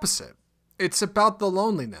of the opposite. It's about the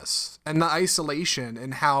loneliness and the isolation,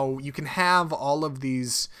 and how you can have all of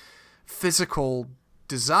these physical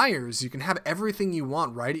desires. You can have everything you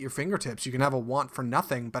want right at your fingertips. You can have a want for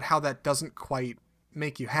nothing, but how that doesn't quite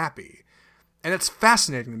make you happy. And it's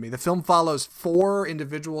fascinating to me. The film follows 4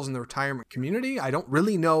 individuals in the retirement community. I don't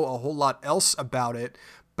really know a whole lot else about it,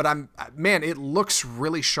 but it looks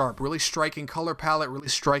really sharp, really striking color palette, really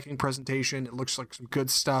striking presentation. It looks like some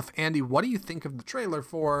good stuff. Andy, what do you think of the trailer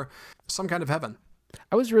for Some Kind of Heaven?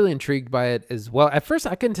 I was really intrigued by it as well. At first,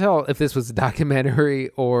 I couldn't tell if this was a documentary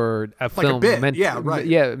or a film meant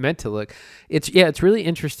to look. It's really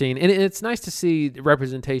interesting, and it's nice to see the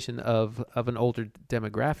representation of an older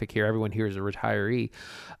demographic here. Everyone here is a retiree,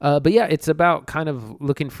 but yeah, it's about kind of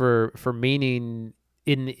looking for meaning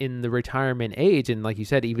in the retirement age. And like you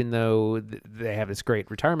said, even though they have this great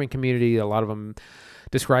retirement community, a lot of them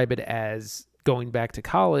describe it as going back to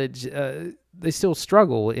college, they still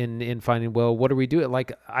struggle in finding, well, what do we do?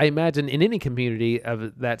 Like, I imagine in any community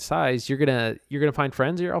of that size, you're gonna find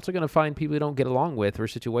friends. You're also gonna find people you don't get along with, or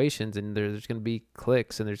situations, and there's gonna be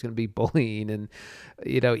cliques, and there's gonna be bullying, and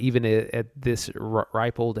even at this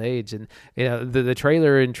ripe old age. And the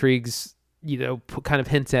trailer intrigues, kind of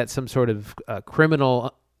hints at some sort of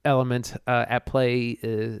criminal element at play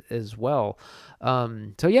as well.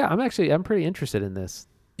 So yeah, I'm pretty interested in this.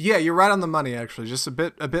 Yeah, you're right on the money, actually. Just a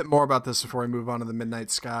bit more about this before we move on to The Midnight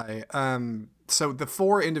Sky. So the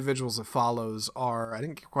 4 individuals it follows are, I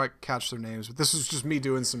didn't quite catch their names, but this was just me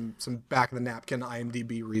doing some back of the napkin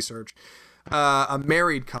IMDb research. A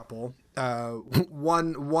married couple,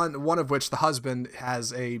 one of which, the husband,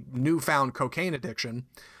 has a newfound cocaine addiction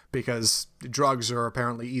because drugs are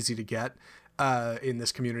apparently easy to get in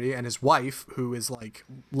this community, and his wife, who is like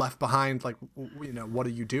left behind, like, what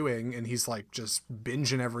are you doing? And he's like just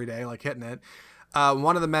binging every day, like hitting it.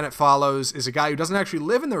 One of the men it follows is a guy who doesn't actually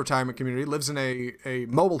live in the retirement community, lives in a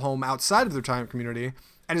mobile home outside of the retirement community,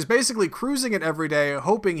 and is basically cruising it every day,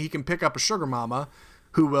 hoping he can pick up a sugar mama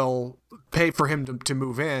who will pay for him to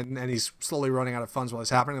move in, and he's slowly running out of funds while it's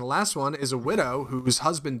happening. And the last one is a widow whose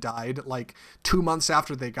husband died like 2 months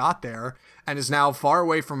after they got there, and is now far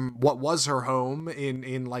away from what was her home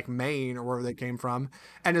in like Maine or wherever they came from,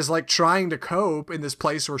 and is like trying to cope in this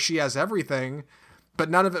place where she has everything, but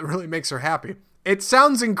none of it really makes her happy. It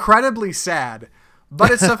sounds incredibly sad,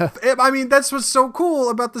 but I mean, that's what's so cool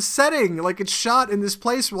about the setting. Like, it's shot in this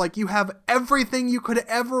place where, like, you have everything you could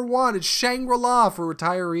ever want. It's Shangri-La for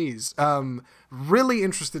retirees. Really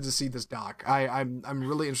interested to see this doc. I'm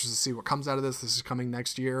really interested to see what comes out of this. This is coming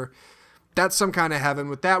next year. That's some kind of heaven.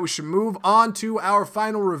 With that, we should move on to our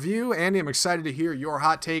final review. Andy, I'm excited to hear your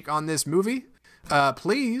hot take on this movie.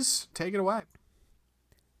 Please take it away.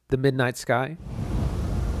 The Midnight Sky.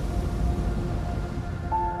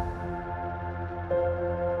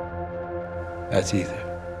 That's ether.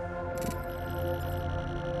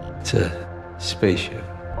 It's a spaceship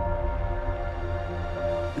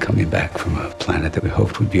coming back from a planet that we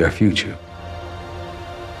hoped would be our future.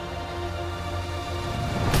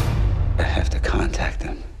 I have to contact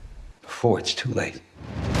them before it's too late.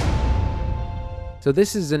 So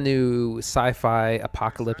this is a new sci-fi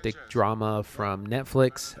apocalyptic drama from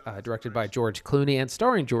Netflix, directed by George Clooney and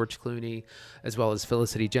starring George Clooney, as well as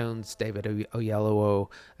Felicity Jones, David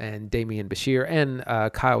Oyelowo, and Damian Bashir, and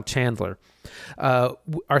Kyle Chandler.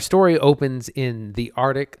 Our story opens in the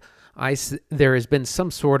Arctic. There has been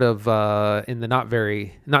some sort of, in the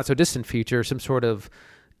not so distant future, some sort of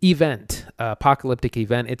event, apocalyptic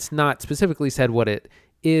event. It's not specifically said what it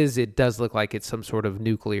is. It does look like it's some sort of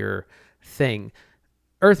nuclear thing.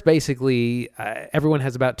 Earth, basically, everyone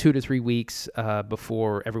has about 2 to 3 weeks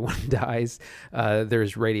before everyone dies.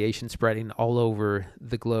 There's radiation spreading all over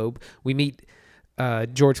the globe. We meet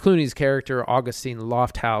George Clooney's character, Augustine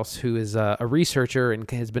Lofthouse, who is a researcher and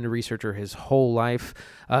has been a researcher his whole life.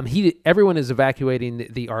 Everyone is evacuating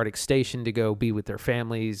the Arctic station to go be with their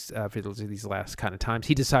families for these last kind of times.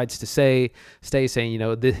 He decides to stay,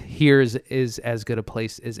 saying, here is as good a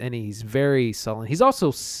place as any. He's very sullen. He's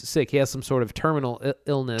also sick. He has some sort of terminal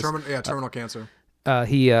illness. Terminal cancer.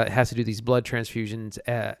 He has to do these blood transfusions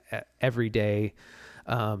every day.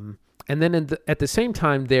 And then at the same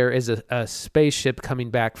time, there is a spaceship coming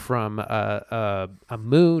back from a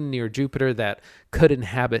moon near Jupiter that could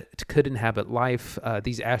inhabit life.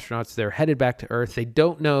 These astronauts, they're headed back to Earth. They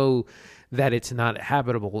don't know that it's not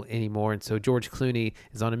habitable anymore, and so George Clooney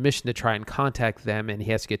is on a mission to try and contact them, and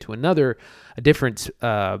he has to get to a different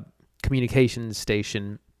communications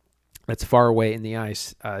station that's far away in the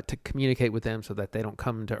ice to communicate with them so that they don't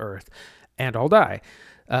come to Earth and all die.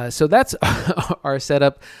 So that's our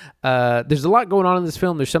setup. There's a lot going on in this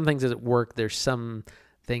film. There's some things that work. There's some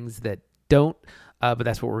things that don't, but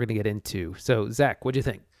that's what we're going to get into. So, Zach, what'd you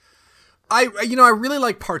think? I really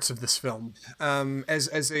like parts of this film. As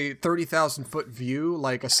a 30,000-foot view,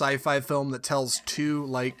 like a sci-fi film that tells two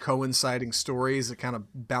like coinciding stories that kind of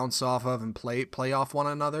bounce off of and play off one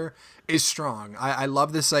another is strong. I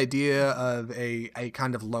love this idea of a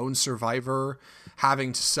kind of lone survivor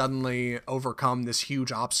having to suddenly overcome this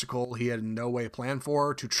huge obstacle he had in no way planned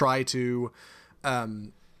for to try to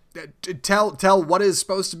tell what is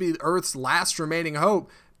supposed to be Earth's last remaining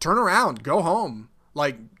hope, turn around, go home.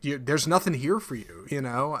 Like, there's nothing here for you, you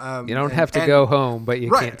know? You don't have to go home, but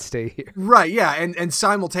you can't stay here. Right, yeah. And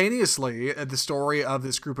simultaneously, the story of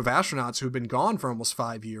this group of astronauts who've been gone for almost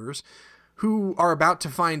 5 years, who are about to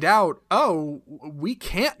find out, oh, we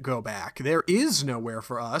can't go back. There is nowhere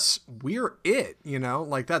for us. We're it, you know?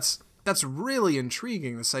 Like, that's really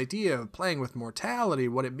intriguing, this idea of playing with mortality,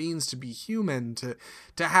 what it means to be human, to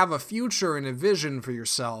have a future and a vision for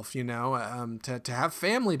yourself, you know, to have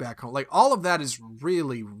family back home. Like, all of that is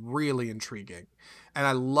really, really intriguing. And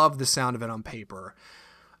I love the sound of it on paper.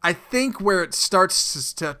 I think where it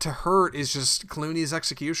starts to hurt is just Clooney's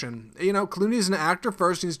execution. You know, Clooney's an actor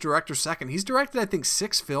first, and he's director second. He's directed, I think,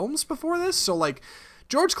 6 films before this. So, like,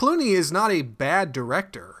 George Clooney is not a bad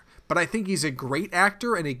director, but I think he's a great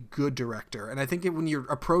actor and a good director. And I think when you're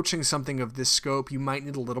approaching something of this scope, you might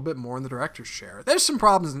need a little bit more in the director's chair. There's some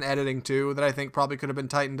problems in editing, too, that I think probably could have been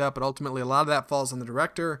tightened up, but ultimately a lot of that falls on the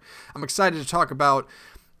director. I'm excited to talk about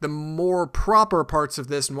the more proper parts of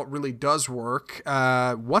this and what really does work.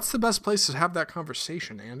 What's the best place to have that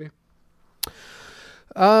conversation, Andy?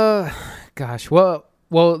 Gosh, well,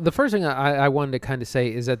 the first thing I wanted to kind of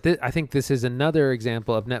say is that I think this is another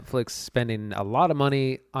example of Netflix spending a lot of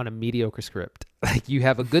money on a mediocre script. Like, you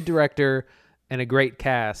have a good director and a great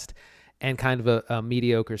cast, and kind of a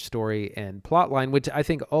mediocre story and plot line, which I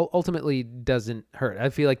think ultimately doesn't hurt. I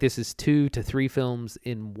feel like this is 2 to 3 films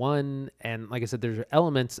in one, and like I said, there's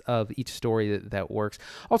elements of each story that works.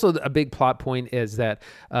 Also, a big plot point is that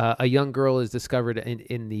a young girl is discovered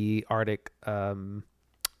in the Arctic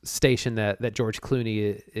station that George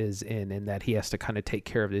Clooney is in, and that he has to kind of take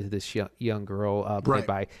care of this young girl, played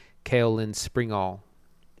by Kaolin Springall.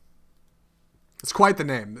 It's quite the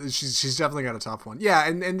name. She's definitely got a tough one. Yeah,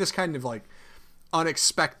 and this kind of like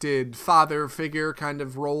unexpected father figure kind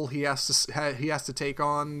of role he has to take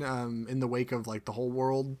on in the wake of like the whole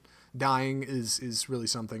world dying is really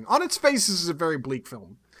something. On its face, this is a very bleak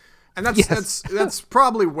film. And that's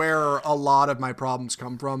probably where a lot of my problems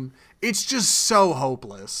come from. It's just so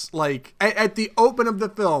hopeless. Like at the open of the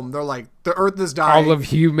film, they're like, the Earth is dying. All of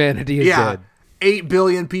humanity is dead. 8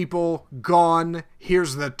 billion people gone.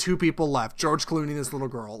 Here's the 2 people left. George Clooney and this little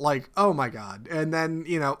girl. Like, oh my God. And then,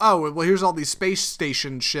 here's all these space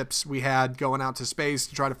station ships we had going out to space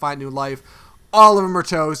to try to find new life. All of them are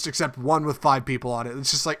toast except one with 5 people on it. It's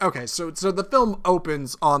just like, okay, so the film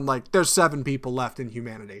opens on like, there's 7 people left in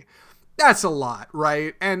humanity. That's a lot,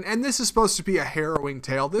 right? And this is supposed to be a harrowing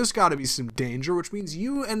tale. There's got to be some danger, which means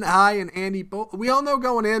you and I and Andy both, we all know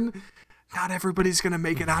going in, not everybody's going to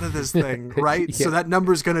make it out of this thing, right? Yeah. So that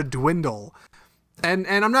number's going to dwindle. And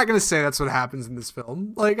I'm not going to say that's what happens in this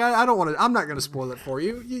film. Like, I don't want to, I'm not going to spoil it for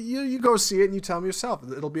you. You go see it and you tell me yourself.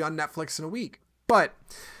 It'll be on Netflix in a week. But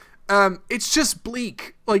it's just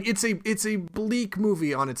bleak. Like, it's a bleak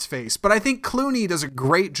movie on its face. But I think Clooney does a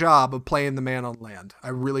great job of playing the man on land. I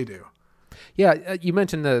really do. Yeah, you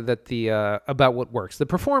mentioned that the about what works. The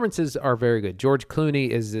performances are very good. George Clooney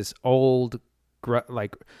is this old,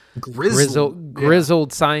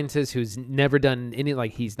 grizzled scientist who's never done any,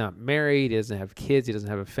 like, he's not married, he doesn't have kids, he doesn't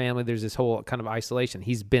have a family. There's this whole kind of isolation.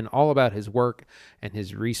 He's been all about his work and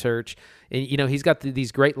his research. And, he's got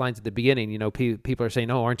these great lines at the beginning. People are saying,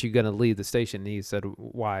 oh, aren't you going to leave the station? And he said,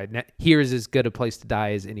 why? Here is as good a place to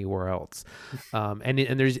die as anywhere else. And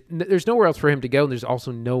there's nowhere else for him to go. And there's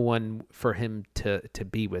also no one for him to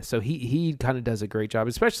be with. So he kind of does a great job,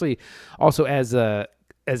 especially also as a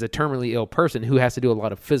terminally ill person who has to do a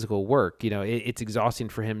lot of physical work. It's exhausting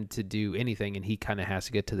for him to do anything, and he kind of has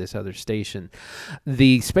to get to this other station.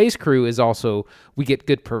 The space crew is also, we get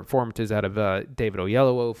good performances out of David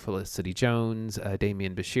Oyelowo, Felicity Jones,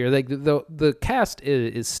 Damian Bashir. Like the cast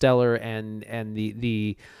is stellar, and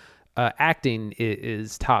the acting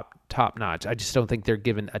is top notch. I just don't think they're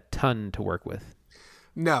given a ton to work with.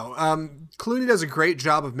 No, Clooney does a great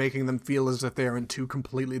job of making them feel as if they are in 2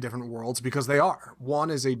 completely different worlds, because they are. One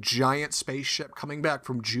is a giant spaceship coming back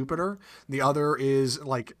from Jupiter. The other is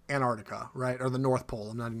like Antarctica, right? Or the North Pole.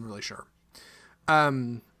 I'm not even really sure.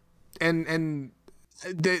 And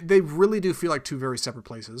they really do feel like 2 very separate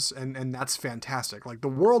places, and that's fantastic. Like, the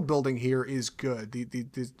world building here is good. The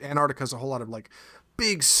Antarctica is a whole lot of like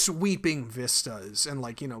big sweeping vistas and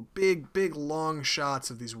like, big long shots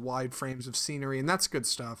of these wide frames of scenery, and that's good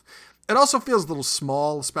stuff. It also feels a little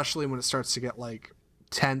small, especially when it starts to get like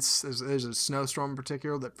tense. There's a snowstorm in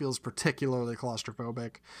particular that feels particularly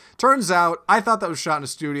claustrophobic. Turns out, I thought that was shot in a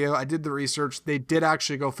studio. I did the research. They did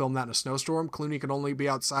actually go film that in a snowstorm. Clooney could only be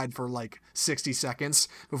outside for like 60 seconds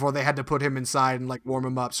before they had to put him inside and like warm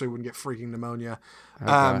him up so he wouldn't get freaking pneumonia.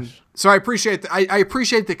 So I appreciate I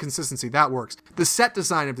appreciate the consistency. That works. The set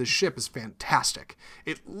design of this ship is fantastic.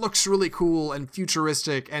 It looks really cool and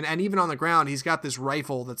futuristic, and even on the ground, he's got this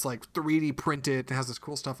rifle that's like 3D printed and has this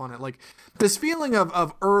cool stuff on it. Like, this feeling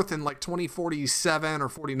of Earth in like 2047 or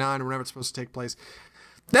 49 or whenever it's supposed to take place.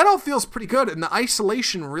 That all feels pretty good, and the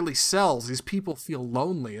isolation really sells. These people feel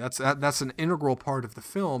lonely. That's an integral part of the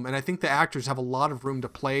film, and I think the actors have a lot of room to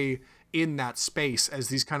play in that space as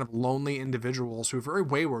these kind of lonely individuals who are very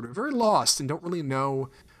wayward, are very lost, and don't really know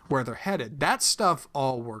where they're headed. That stuff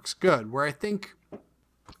all works good. Where I think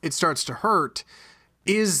it starts to hurt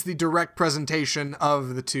is the direct presentation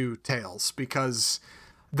of the 2 tales, because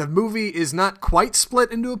the movie is not quite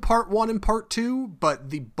split into a part 1 and part 2, but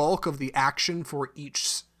the bulk of the action for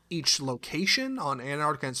each location on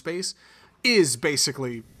Antarctica and space is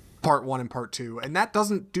basically part 1 and part 2, and that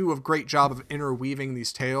doesn't do a great job of interweaving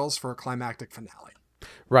these tales for a climactic finale.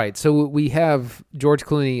 Right. So we have George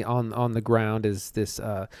Clooney on the ground as this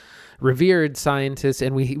revered scientist,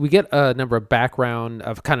 and we get a number of background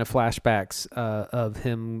of kind of flashbacks of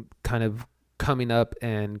him kind of coming up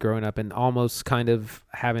and growing up and almost kind of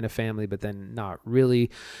having a family, but then not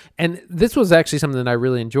really. And this was actually something that I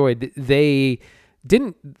really enjoyed. They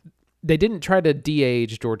didn't they didn't try to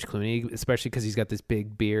de-age George Clooney, especially because he's got this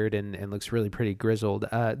big beard and looks really pretty grizzled.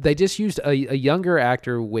 They just used a younger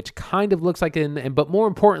actor, which kind of looks like him, but more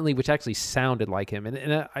importantly, which actually sounded like him.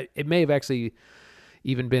 And it may have actually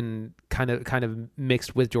even been kind of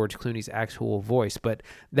mixed with George Clooney's actual voice, but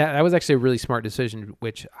that was actually a really smart decision,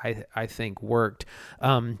 which I think worked.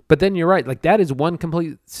 But then you're right, like that is one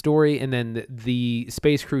complete story, and then the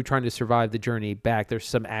space crew trying to survive the journey back. There's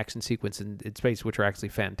some action sequence in space which are actually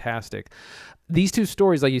fantastic. These two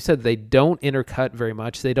stories, like you said, they don't intercut very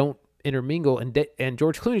much. They don't intermingle, and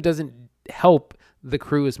George Clooney doesn't help the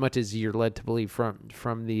crew as much as you're led to believe from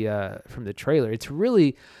the trailer. It's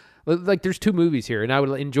really like there's two movies here, and I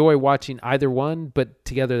would enjoy watching either one, but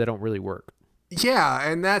together they don't really work. Yeah,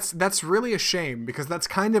 and that's really a shame, because that's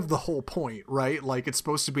kind of the whole point, right? Like, it's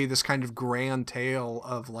supposed to be this kind of grand tale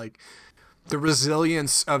of like the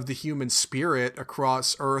resilience of the human spirit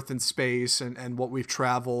across Earth and space, and what we've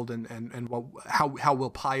traveled, and how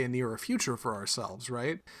we'll pioneer a future for ourselves,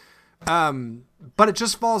 right? But it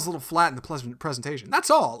just falls a little flat in the presentation. That's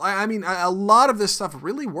all. I mean, a lot of this stuff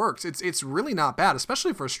really works. It's really not bad,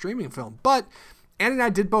 especially for a streaming film. But Andy and I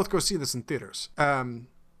did both go see this in theaters,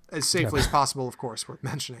 as safely as possible, of course, worth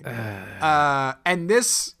mentioning. And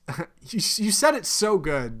this, you said it so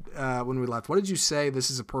good when we left. What did you say? This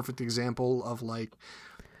is a perfect example of like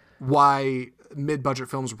why mid-budget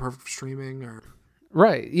films are perfect for streaming, or...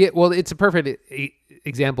 Right. Yeah. Well, it's a perfect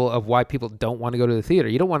example of why people don't want to go to the theater.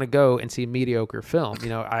 You don't want to go and see a mediocre film. You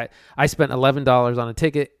know, I spent $11 on a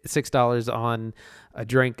ticket, $6 on a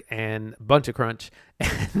drink, and a bunch of crunch.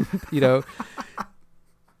 And, you know,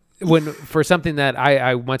 for something that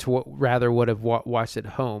I much rather would have watched at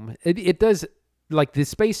home. It does, like, the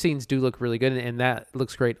space scenes do look really good, and that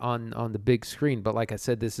looks great on the big screen. But like I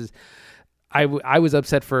said, this is... I was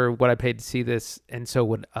upset for what I paid to see this, and so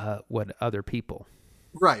would other people.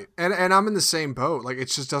 Right. And I'm in the same boat. Like, it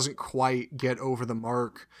just doesn't quite get over the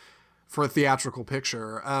mark for a theatrical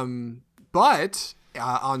picture. But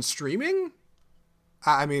on streaming,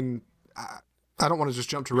 I mean, I don't want to just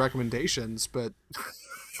jump to recommendations, but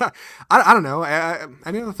I don't know.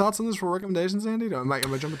 Any other thoughts on this for recommendations, Andy? Am I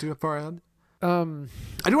jumping too far ahead? I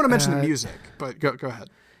do want to mention the music, but go ahead.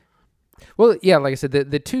 Well, yeah, like I said,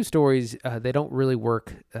 the two stories, they don't really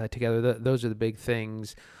work together. Those are the big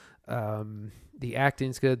things. The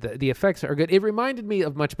acting's good. The effects are good. It reminded me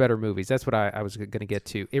of much better movies. That's what I was going to get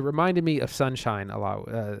to. It reminded me of Sunshine a lot,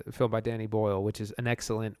 film by Danny Boyle, which is an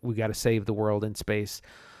excellent, we got to save the world in space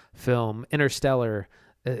film. Interstellar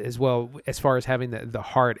as well, as far as having the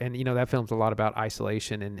heart. And, you know, that film's a lot about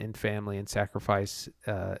isolation and family and sacrifice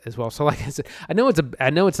as well. So like I said, I know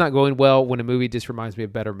it's not going well when a movie just reminds me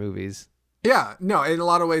of better movies. Yeah, no, in a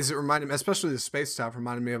lot of ways it reminded me, especially the space stuff,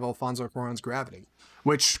 reminded me of Alfonso Cuarón's Gravity,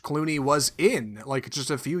 which Clooney was in like just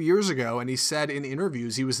a few years ago. And he said in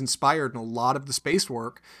interviews he was inspired in a lot of the space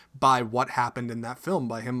work by what happened in that film,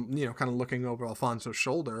 by him, you know, kind of looking over Alfonso's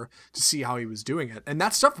shoulder to see how he was doing it. And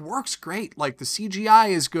that stuff works great. Like, the CGI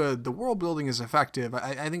is good. The world building is effective.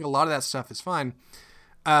 I think a lot of that stuff is fine.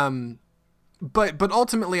 But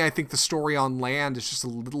ultimately, I think the story on land is just a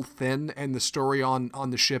little thin, and the story on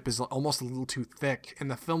the ship is almost a little too thick,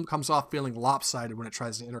 and the film comes off feeling lopsided when it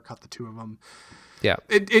tries to intercut the two of them. Yeah,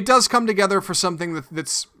 it does come together for something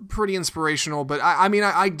that's pretty inspirational, but I mean,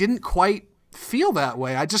 I didn't quite feel that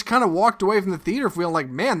way. I just kind of walked away from the theater feeling like,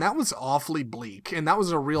 man, that was awfully bleak, and that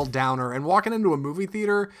was a real downer. And walking into a movie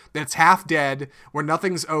theater that's half dead, where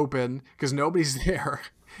nothing's open because nobody's there,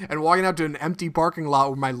 and walking out to an empty parking lot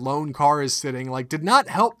where my lone car is sitting, like, did not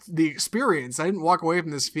help the experience. I didn't walk away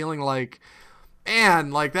from this feeling like,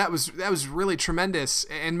 man, like that was really tremendous.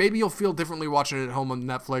 And maybe you'll feel differently watching it at home on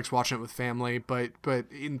Netflix, watching it with family, but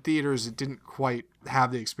in theaters it didn't quite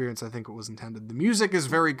have the experience I think it was intended. The music is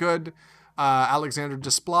very good. Alexander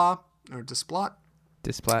Desplat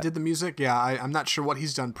did the music. Yeah, I'm not sure what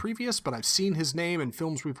he's done previous, but I've seen his name in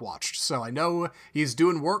films we've watched, so I know he's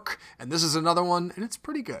doing work, and this is another one, and it's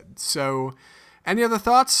pretty good. So, any other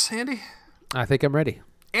thoughts, Andy? I think I'm ready.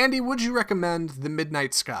 Andy, would you recommend The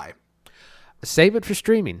Midnight Sky? Save it for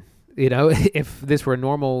streaming. You know, if this were a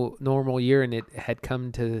normal year and it had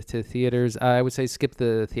come to theaters, I would say skip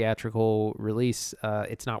the theatrical release.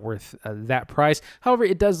 It's not worth that price. However,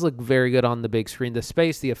 it does look very good on the big screen.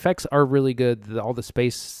 The effects are really good. All the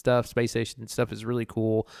space station stuff is really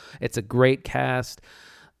cool. It's a great cast.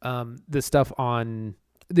 The stuff on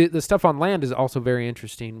land is also very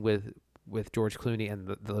interesting with George Clooney and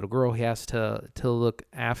the little girl he has to look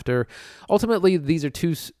after. Ultimately, these are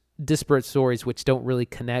two disparate stories which don't really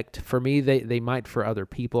connect. For me, they might for other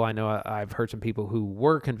people. I know I've heard some people who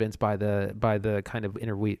were convinced by the kind of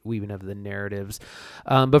interweaving of the narratives.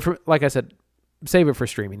 But like I said, save it for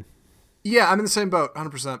streaming. Yeah, I'm in the same boat,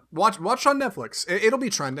 100%. Watch on Netflix. It'll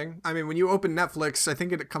be trending. I mean, when you open Netflix, I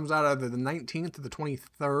think it comes out either the 19th or the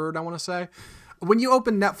 23rd, I want to say. When you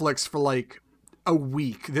open Netflix for like a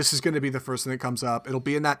week, this is going to be the first thing that comes up. It'll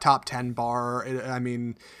be in that top 10 bar. I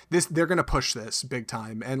mean, they're going to push this big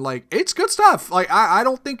time. And like, it's good stuff. Like, I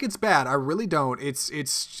don't think it's bad. I really don't. It's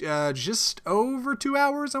just over 2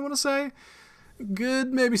 hours, I want to say.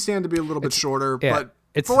 Good, maybe stand to be a little bit shorter, but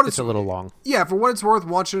it's a little long. Yeah, for what it's worth,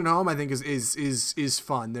 watching it at home, I think is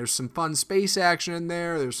fun. There's some fun space action in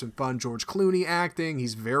there. There's some fun George Clooney acting.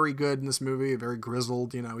 He's very good in this movie, very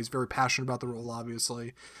grizzled. You know, he's very passionate about the role,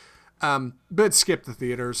 obviously. But skip the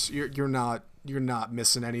theaters. You're not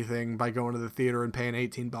missing anything by going to the theater and paying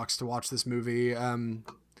 $18 to watch this movie.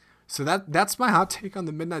 So that's my hot take on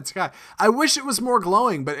The Midnight Sky. I wish it was more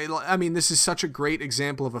glowing, but this is such a great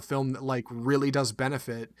example of a film that like really does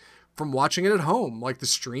benefit from watching it at home. Like, the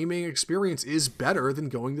streaming experience is better than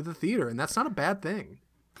going to the theater, and that's not a bad thing.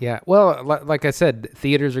 Yeah, well, like I said,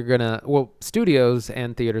 studios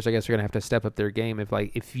and theaters, I guess, are gonna have to step up their game.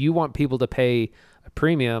 If you want people to pay a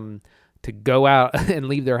premium to go out and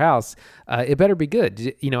leave their house, it better be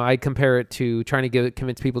good. You know, I compare it to trying to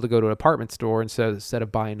convince people to go to an apartment store instead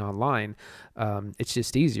of buying online. It's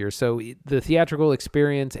just easier. So the theatrical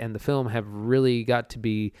experience and the film have really got to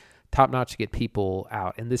be top notch to get people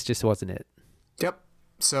out, and this just wasn't it. Yep.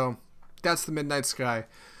 So that's The Midnight Sky.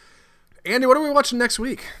 Andy, what are we watching next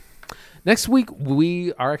week? Next week,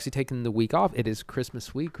 we are actually taking the week off. It is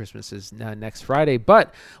Christmas week. Christmas is next Friday,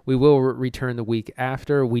 but we will return the week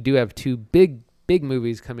after. We do have two big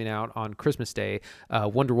movies coming out on Christmas Day.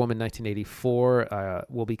 Wonder Woman 1984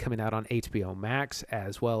 will be coming out on HBO Max,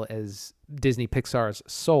 as well as Disney Pixar's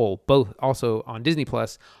Soul, both also on Disney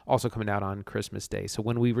Plus, also coming out on Christmas Day. So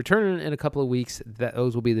when we return in a couple of weeks,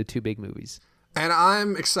 those will be the two big movies. And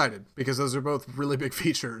I'm excited because those are both really big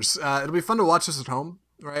features. It'll be fun to watch this at home,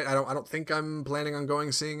 right? I don't think I'm planning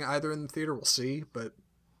on seeing either in the theater. We'll see, but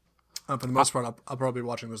for the most part, I'll probably be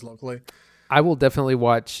watching those locally. I will definitely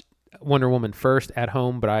watch Wonder Woman first at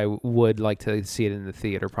home, but I would like to see it in the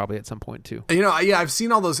theater probably at some point too. You know, yeah, I've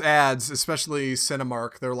seen all those ads, especially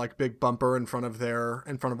Cinemark. They're like big bumper in front of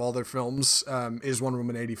all their films is Wonder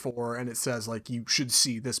Woman 84, and it says like you should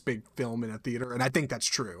see this big film in a theater, and I think that's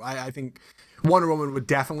true. I think Wonder Woman would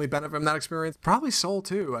definitely benefit from that experience. Probably Soul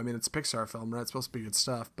too. I mean, it's a Pixar film, right? It's supposed to be good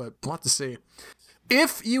stuff, but we'll have to see.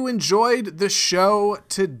 If you enjoyed the show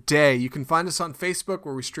today, you can find us on Facebook,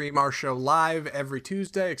 where we stream our show live every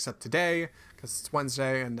Tuesday, except today because it's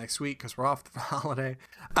Wednesday, and next week because we're off for the holiday.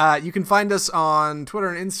 You can find us on Twitter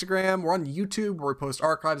and Instagram. We're on YouTube, where we post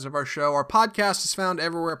archives of our show. Our podcast is found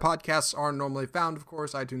everywhere podcasts are normally found, of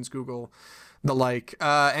course, iTunes, Google, the like.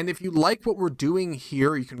 And if you like what we're doing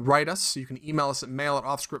here, you can write us. You can email us at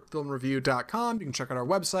mail@offscriptfilmreview.com. You can check out our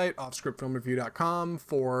website, offscriptfilmreview.com,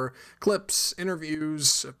 for clips,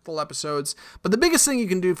 interviews, full episodes. But the biggest thing you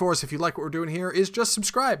can do for us if you like what we're doing here is just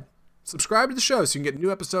subscribe. Subscribe to the show so you can get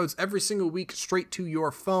new episodes every single week straight to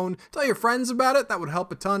your phone. Tell your friends about it. That would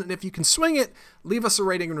help a ton. And if you can swing it, leave us a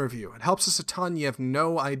rating and review. It helps us a ton. You have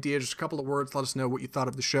no idea. Just a couple of words. Let us know what you thought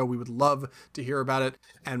of the show. We would love to hear about it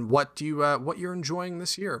and what you're enjoying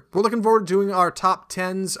this year. We're looking forward to doing our top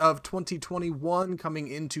 10s of 2021 coming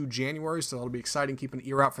into January, so that'll be exciting. Keep an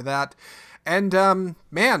ear out for that. And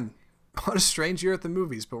man, what a strange year at the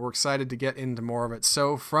movies, but we're excited to get into more of it.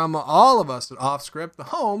 So from all of us at Offscript, the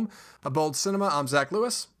home of bold cinema, I'm Zach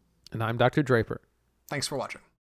Lewis. And I'm Dr. Draper. Thanks for watching.